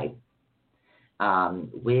stride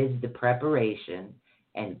with the preparation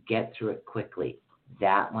and get through it quickly.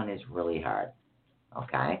 That one is really hard.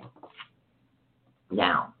 Okay?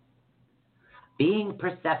 Now, being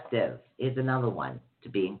perceptive is another one to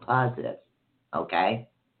being positive. Okay?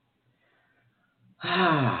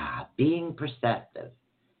 Being perceptive.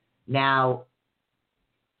 Now,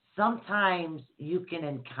 sometimes you can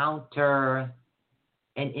encounter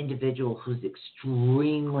an individual who's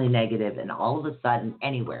extremely negative, and all of a sudden,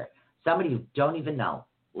 anywhere, somebody you don't even know,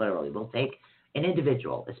 literally, will take an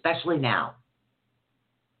individual, especially now,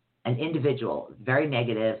 an individual, very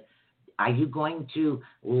negative. Are you going to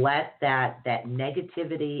let that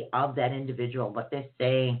negativity of that individual, what they're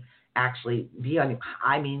saying, actually be on you?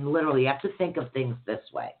 I mean, literally, you have to think of things this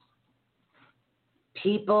way.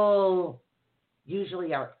 People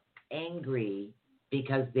usually are angry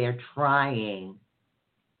because they're trying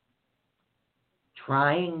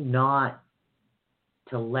not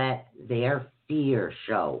to let their fear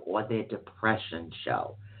show or their depression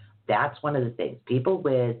show. That's one of the things. People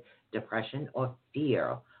with depression or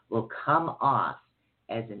fear will come off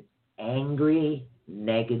as an angry,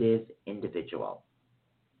 negative individual.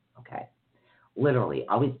 Okay? Literally,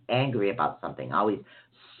 always angry about something, always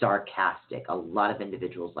sarcastic. A lot of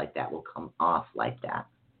individuals like that will come off like that.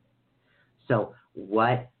 So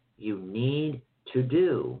what you need to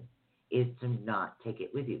do is to not take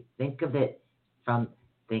it with you. Think of it from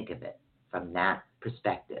that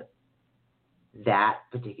perspective. That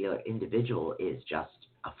particular individual is just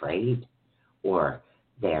afraid or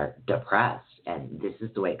they're depressed, and this is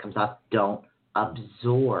the way it comes off. Don't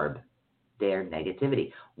absorb their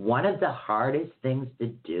negativity. One of the hardest things to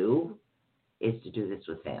do is to do this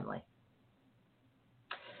with family.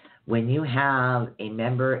 When you have a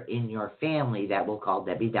member in your family that we'll call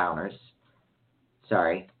Debbie Downers,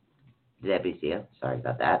 sorry, Debbie's here, sorry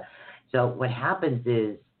about that. So what happens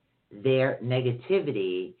is their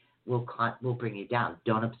negativity will bring you down.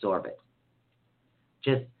 Don't absorb it.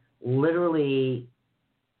 Just literally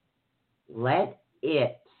let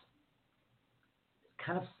it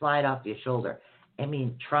kind of slide off your shoulder. I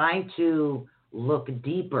mean, try to look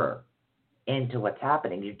deeper into what's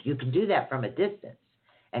happening. You can do that from a distance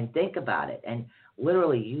and think about it and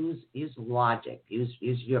literally use logic, use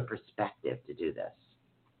your perspective to do this.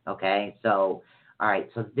 Okay? So, all right,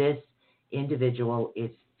 so this individual is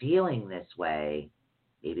feeling this way.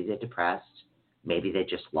 Maybe they're depressed. Maybe they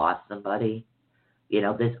just lost somebody.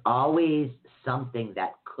 There's always something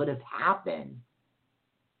that could have happened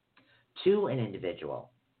to an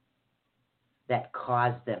individual that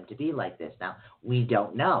caused them to be like this. Now, we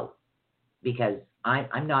don't know because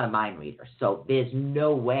I'm not a mind reader, so there's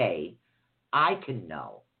no way I can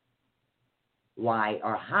know why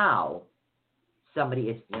or how somebody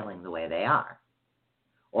is feeling the way they are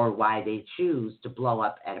or why they choose to blow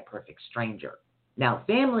up at a perfect stranger. Now,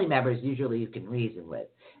 family members usually you can reason with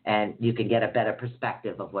and you can get a better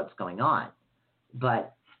perspective of what's going on,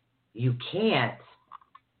 but you can't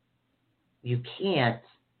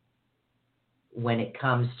when it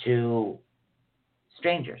comes to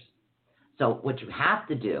strangers. So what you have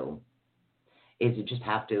to do is you just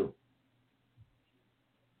have to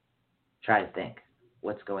try to think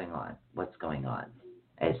what's going on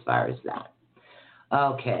as far as that.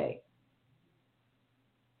 Okay.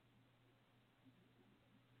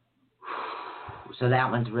 So that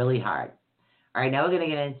one's really hard. All right, now we're going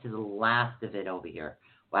to get into the last of it over here.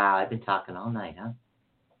 Wow, I've been talking all night, huh?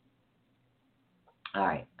 All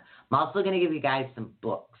right. I'm also going to give you guys some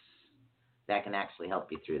books that can actually help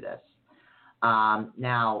you through this.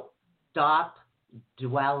 Now, stop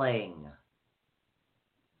dwelling.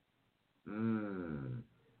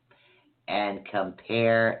 And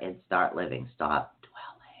compare and start living. Stop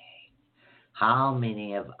dwelling. How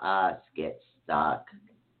many of us get stuck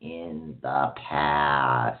in the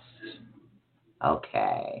past?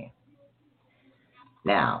 Okay.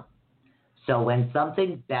 Now, so when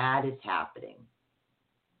something bad is happening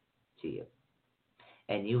to you,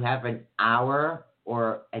 and you have an hour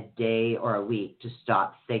or a day or a week to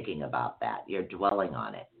stop thinking about that, you're dwelling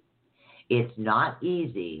on it. It's not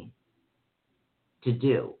easy to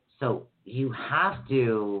do. So you have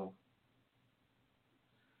to,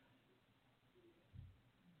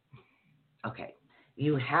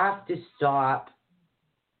 you have to stop,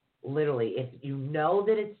 literally, if you know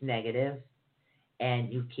that it's negative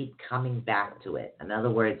and you keep coming back to it. In other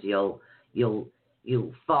words, you'll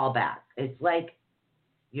fall back. It's like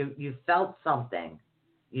you felt something,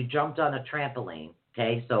 you jumped on a trampoline,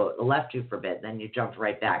 okay, so it left you for a bit, then you jumped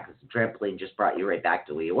right back because the trampoline just brought you right back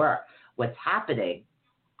to where you were. What's happening?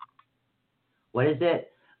 What is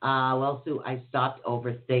it? Well, Sue, I stopped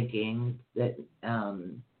overthinking that.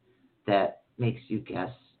 That makes you guess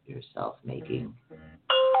yourself making.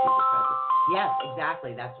 Yes,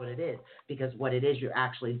 exactly. That's what it is. Because what it is, you're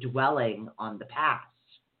actually dwelling on the past.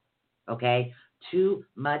 Okay? Too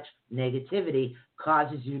much negativity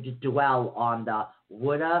causes you to dwell on the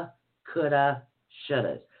woulda, coulda,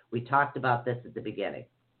 shouldas. We talked about this at the beginning.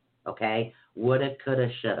 Okay? Woulda, coulda,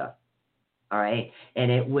 shoulda. All right? And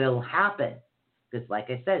it will happen. Because like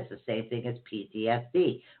I said, it's the same thing as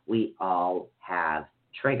PTSD. We all have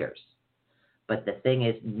triggers. But the thing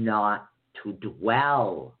is not to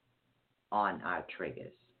dwell on our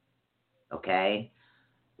triggers. Okay?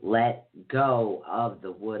 Let go of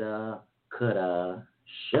the woulda, coulda,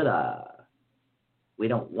 shoulda. We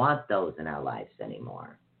don't want those in our lives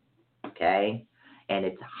anymore. Okay? And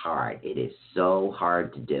it's hard. It is so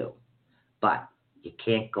hard to do. But you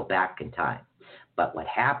can't go back in time. But what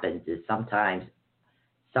happens is sometimes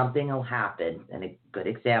something will happen, and a good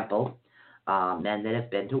example, men that have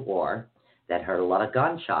been to war, that heard a lot of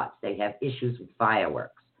gunshots, they have issues with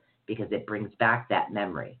fireworks because it brings back that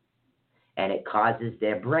memory. And it causes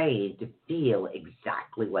their brain to feel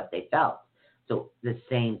exactly what they felt. So the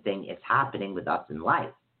same thing is happening with us in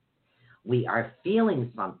life. We are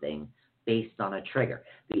feeling something based on a trigger.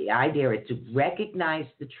 The idea is to recognize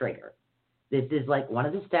the trigger. This is like one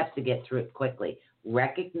of the steps to get through it quickly.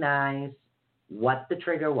 Recognize what the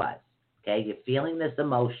trigger was. Okay, you're feeling this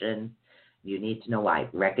emotion. You need to know why.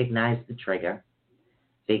 Recognize the trigger.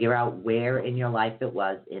 Figure out where in your life it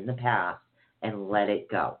was in the past and let it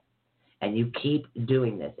go. And you keep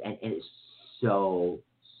doing this. And it is so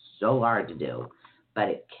hard to do, but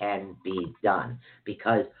it can be done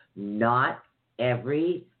because not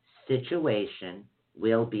every situation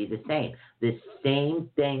will be the same. The same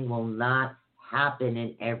thing will not happen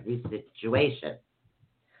in every situation.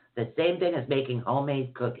 The same thing as making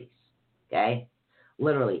homemade cookies, okay?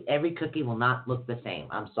 Literally, every cookie will not look the same.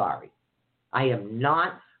 I'm sorry. I am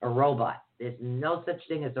not a robot. There's no such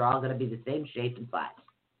thing as they're all going to be the same shape and size,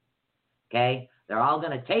 okay? They're all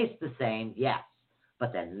going to taste the same, yes,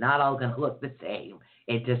 but they're not all going to look the same.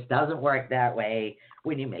 It just doesn't work that way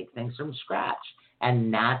when you make things from scratch.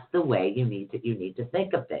 And that's the way you need to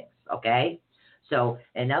think of things, okay? So,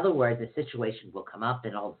 in other words, a situation will come up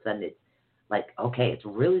and all of a sudden it's like, okay, it's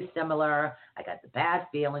really similar. I got the bad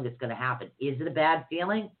feeling it's going to happen. Is it a bad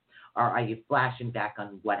feeling? Or are you flashing back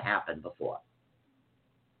on what happened before?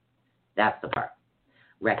 That's the part.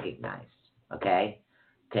 Recognize, okay?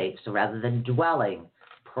 Okay, so rather than dwelling,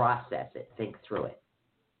 process it. Think through it.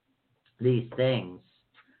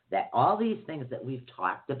 All these things that we've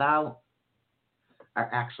talked about are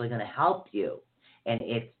actually going to help you. And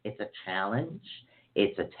it's a challenge.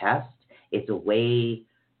 It's a test. It's a way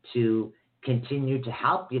to continue to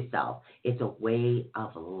help yourself. It's a way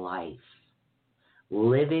of life.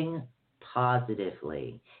 Living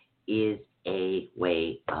positively is a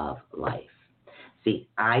way of life. See,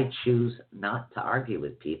 I choose not to argue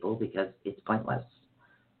with people because it's pointless.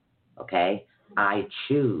 Okay? I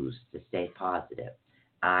choose to stay positive.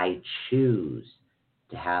 I choose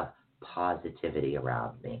to have positivity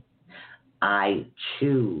around me. I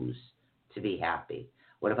choose to be happy.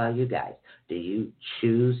 What about you guys? Do you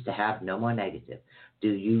choose to have no more negative? Do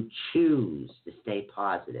you choose to stay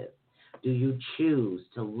positive? Do you choose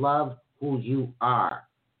to love who you are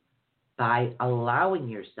by allowing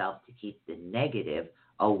yourself to keep the negative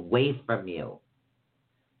away from you.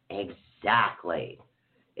 Exactly.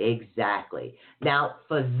 Now,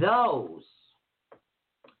 for those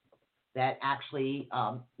that actually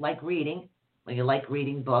like reading, when you like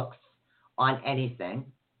reading books on anything,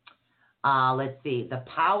 let's see. The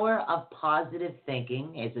Power of Positive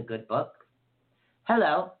Thinking is a good book.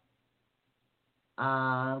 Hello.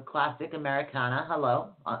 Classic Americana, hello,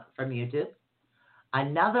 from YouTube.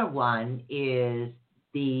 Another one is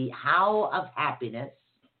The How of Happiness.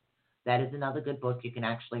 That is another good book you can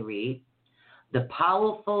actually read. The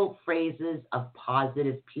Powerful Phrases of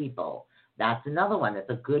Positive People. That's another one. That's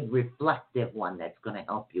a good reflective one that's going to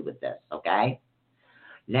help you with this, okay?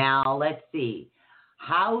 Now, let's see.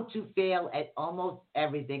 How to Fail at Almost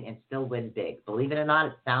Everything and Still Win Big. Believe it or not,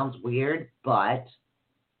 it sounds weird, but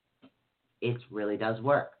it really does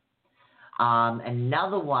work.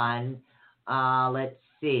 Another one, let's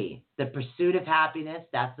see. The Pursuit of Happiness.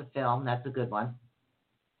 That's a film. That's a good one.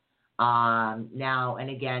 Now, and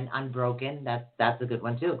again, Unbroken. That's a good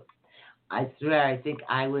one, too. I swear, I think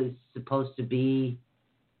I was supposed to be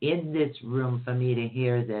in this room for me to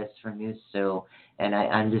hear this from you, Sue. And I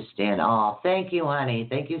understand. Oh, thank you, honey.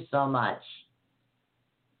 Thank you so much.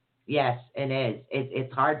 Yes, it is.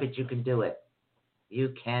 It's hard, but you can do it.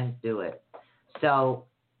 You can do it. So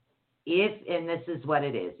and this is what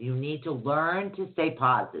it is, you need to learn to stay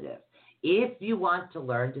positive. If you want to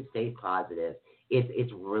learn to stay positive,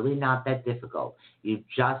 it's really not that difficult. You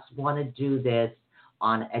just want to do this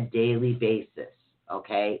on a daily basis,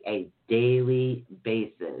 okay? A daily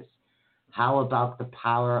basis. How about the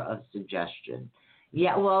power of suggestion? The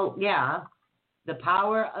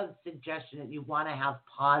power of suggestion, you want to have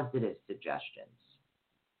positive suggestions,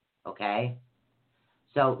 okay?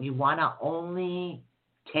 So you want to only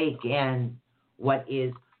take in what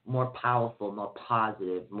is more powerful, more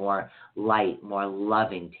positive, more light, more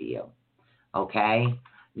loving to you, okay?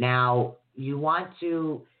 Now, you want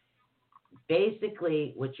to,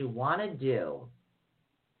 basically what you want to do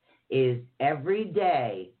is every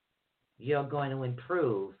day you're going to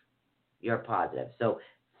improve your positive. So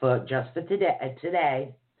for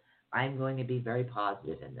today, I'm going to be very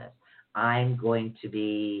positive in this. I'm going to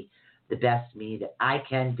be the best me that I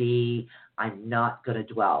can be. I'm not going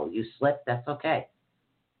to dwell. You slip, that's okay.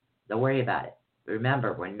 Don't worry about it.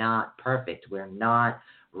 Remember, we're not perfect. We're not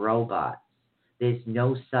robots. There's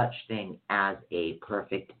no such thing as a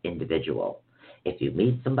perfect individual. If you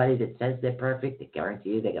meet somebody that says they're perfect, I guarantee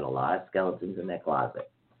you they got a lot of skeletons in their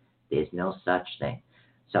closet. There's no such thing.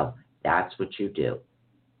 So that's what you do.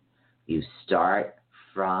 You start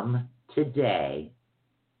from today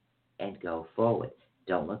and go forward.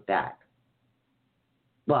 Don't look back.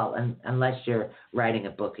 Well, unless you're writing a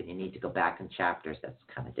book and you need to go back in chapters, that's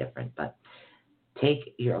kind of different. But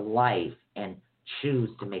take your life and choose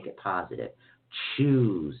to make it positive.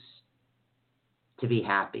 Choose to be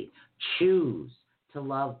happy. Choose to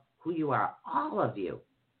love who you are, all of you.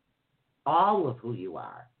 All of who you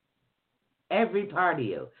are. Every part of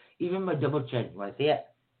you. Even my double chin. You want to see it?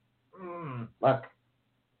 Look.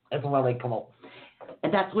 It's really cool.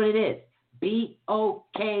 And that's what it is. Be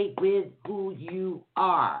okay with who you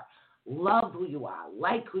are. Love who you are.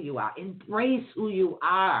 Like who you are. Embrace who you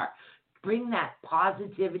are. Bring that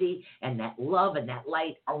positivity and that love and that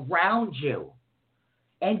light around you.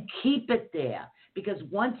 And keep it there. Because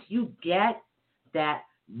once you get that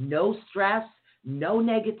no stress, no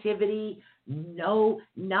negativity, no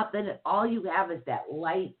nothing, all you have is that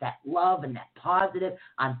light, that love, and that positive.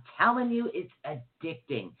 I'm telling you, it's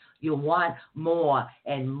addicting. You want more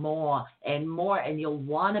and more and more, and you'll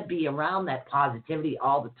want to be around that positivity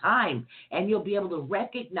all the time, and you'll be able to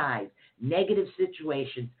recognize negative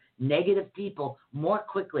situations, negative people more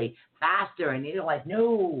quickly, faster, and you're like,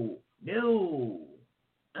 no,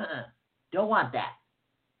 don't want that.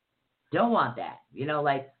 Don't want that. You know,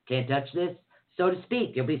 like, can't touch this, so to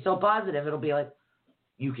speak. You'll be so positive, it'll be like,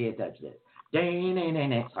 you can't touch this.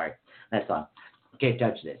 Sorry, that song. Can't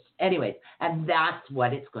touch this. Anyways, and that's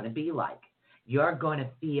what it's going to be like. You're going to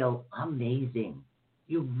feel amazing.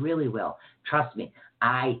 You really will. Trust me,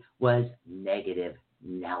 I was negative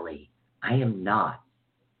Nelly. I am not.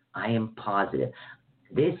 I am positive.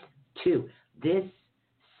 This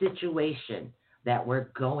situation that we're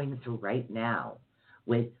going through right now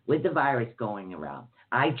with the virus going around,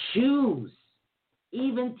 I choose,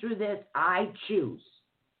 even through this, I choose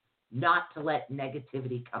not to let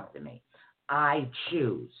negativity come to me. I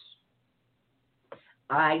choose.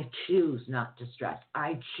 I choose not to stress.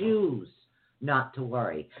 I choose not to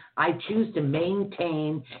worry. I choose to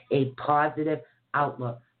maintain a positive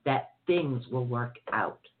outlook that things will work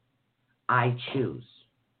out. I choose.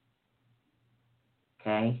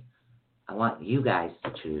 Okay? I want you guys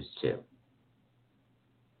to choose too.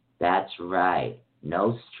 That's right.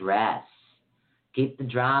 No stress. Keep the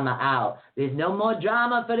drama out. There's no more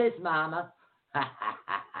drama for this mama.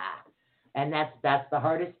 And that's the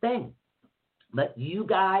hardest thing. But you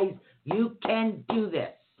guys, you can do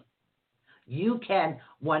this. You can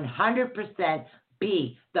 100%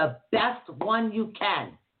 be the best one you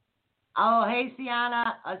can. Oh, hey,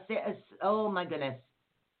 Sienna. Oh, my goodness.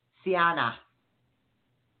 Sienna.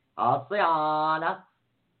 Oh, Sienna.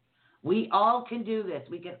 We all can do this.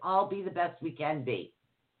 We can all be the best we can be.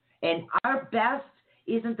 And our best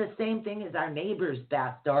isn't the same thing as our neighbor's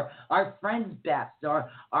best or our friend's best or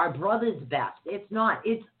our brother's best. It's not.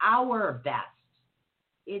 It's our best.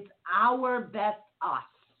 It's our best us.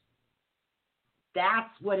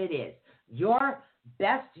 That's what it is. Your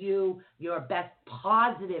best you, your best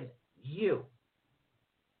positive you.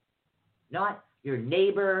 Not your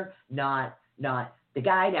neighbor, not the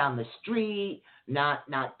guy down the street, not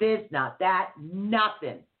this, not that,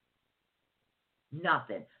 nothing.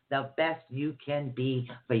 Nothing. The best you can be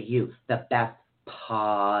for you. The best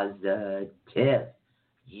positive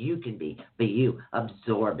you can be for you.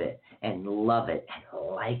 Absorb it and love it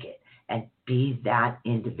and like it and be that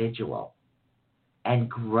individual and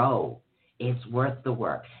grow. It's worth the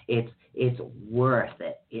work. It's worth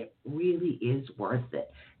it. It really is worth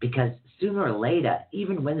it, because sooner or later,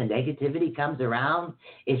 even when the negativity comes around,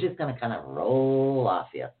 it's just going to kind of roll off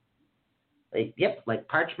you. Like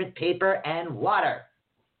parchment paper and water.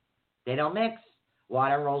 They don't mix.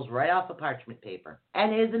 Water rolls right off of parchment paper.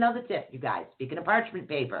 And here's another tip, you guys. Speaking of parchment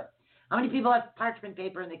paper, how many people have parchment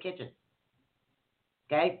paper in the kitchen?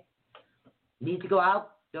 Okay? Need to go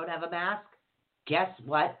out, don't have a mask? Guess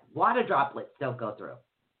what? Water droplets don't go through.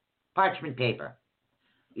 Parchment paper.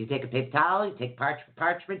 You take a paper towel, you take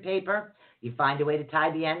parchment paper, you find a way to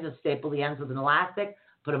tie the ends or staple the ends with an elastic,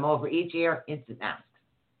 put them over each ear, instant mask.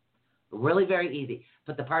 Really very easy.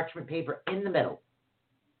 Put the parchment paper in the middle.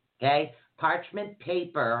 Okay? Parchment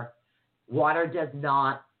paper, water does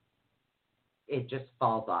not, it just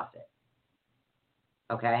falls off it.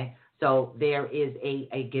 Okay? So there is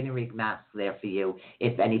a guinea rig mask there for you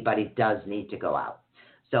if anybody does need to go out.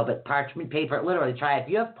 So, but parchment paper, literally try it. If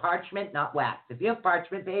you have parchment, not wax, if you have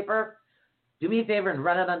parchment paper, do me a favor and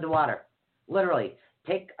run it underwater. Literally,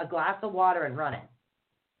 take a glass of water and run it.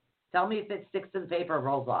 Tell me if it sticks to the paper or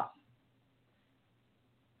rolls off.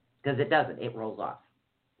 Because it doesn't, it rolls off.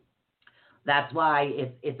 That's why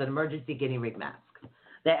it's an emergency guinea rig mask.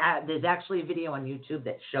 There's actually a video on YouTube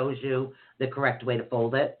that shows you the correct way to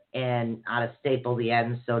fold it and how to staple the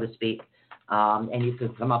ends, so to speak. And you can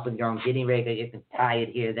come up with your own guinea rig, or you can tie it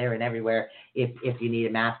here, there, and everywhere if you need a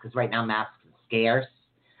mask, because right now masks are scarce.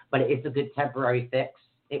 But it's a good temporary fix.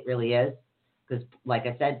 It really is. Because, like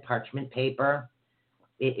I said, parchment paper,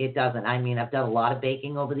 it doesn't. I mean, I've done a lot of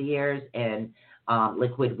baking over the years, and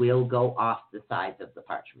liquid will go off the sides of the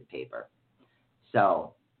parchment paper.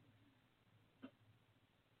 So,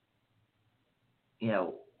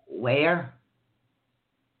 wire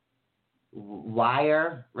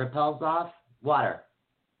repels off? Water.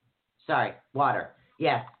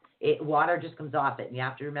 Yes, water just comes off it. And you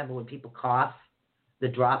have to remember, when people cough, the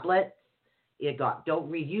droplets,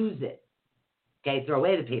 don't reuse it. Okay, throw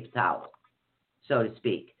away the paper towel, so to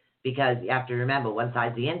speak. Because you have to remember, one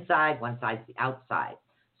side's the inside, one side's the outside.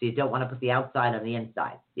 So you don't want to put the outside on the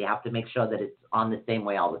inside. You have to make sure that it's on the same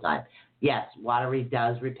way all the time. Yes, water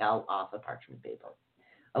does repel off of parchment paper.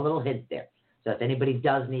 A little hint there. So if anybody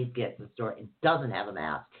does need to get to the store and doesn't have a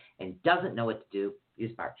mask and doesn't know what to do,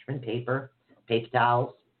 use parchment paper, paper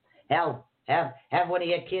towels. Hell, have one of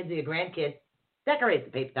your kids or your grandkids decorate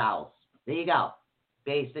the paper towels. There you go.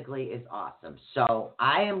 Basically, it's awesome. So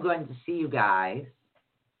I am going to see you guys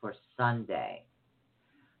for Sunday.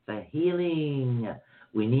 For healing,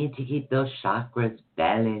 we need to keep those chakras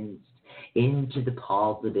balanced into the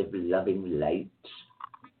positive, loving light.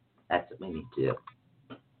 That's what we need to do.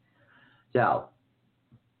 So,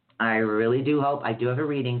 I really do hope, I do have a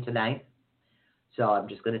reading tonight. So I'm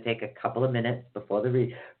just going to take a couple of minutes before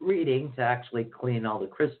the reading to actually clean all the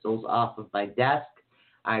crystals off of my desk.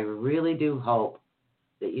 I really do hope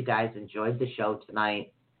that you guys enjoyed the show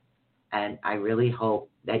tonight. And I really hope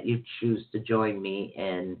that you choose to join me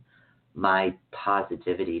in my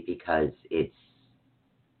positivity, because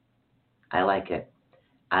I like it.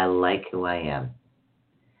 I like who I am.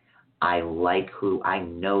 I like who I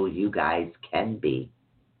know you guys can be.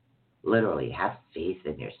 Literally, have faith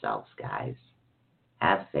in yourselves, guys.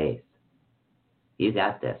 Have faith. You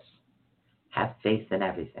got this. Have faith in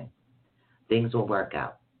everything. Things will work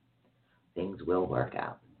out. Things will work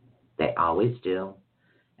out. They always do,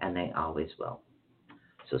 and they always will.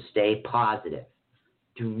 So stay positive.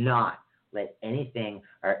 Do not let anything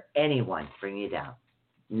or anyone bring you down.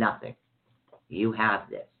 Nothing. You have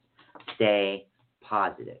this. Stay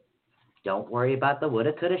positive. Don't worry about the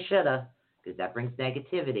woulda, coulda, shoulda, because that brings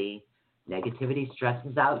negativity. Negativity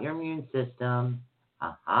stresses out your immune system.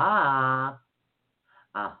 Aha.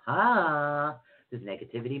 Aha. Because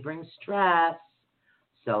negativity brings stress.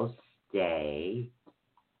 So stay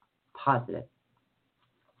positive.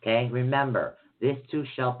 Okay? Remember, this too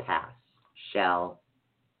shall pass. Shall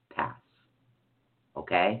pass.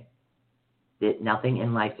 Okay? Nothing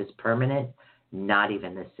in life is permanent, not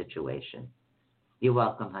even this situation. You're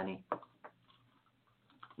welcome, honey.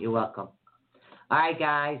 You're welcome. All right,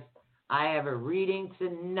 guys. I have a reading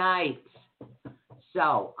tonight.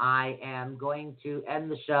 So I am going to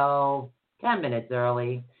end the show 10 minutes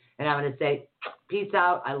early. And I'm going to say, peace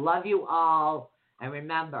out. I love you all. And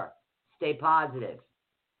remember, stay positive.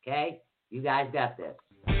 Okay? You guys got this.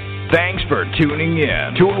 Thanks for tuning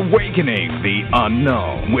in to Awakening the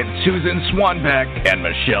Unknown with Susan Swanbeck and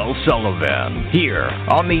Michelle Sullivan here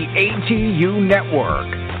on the ATU Network.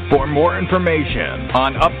 For more information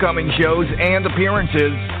on upcoming shows and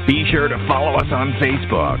appearances, be sure to follow us on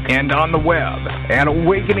Facebook and on the web at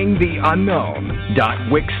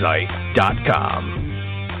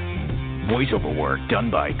awakeningtheunknown.wixsite.com. Voiceover work done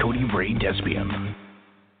by Cody Ray Despian.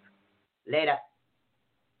 Later.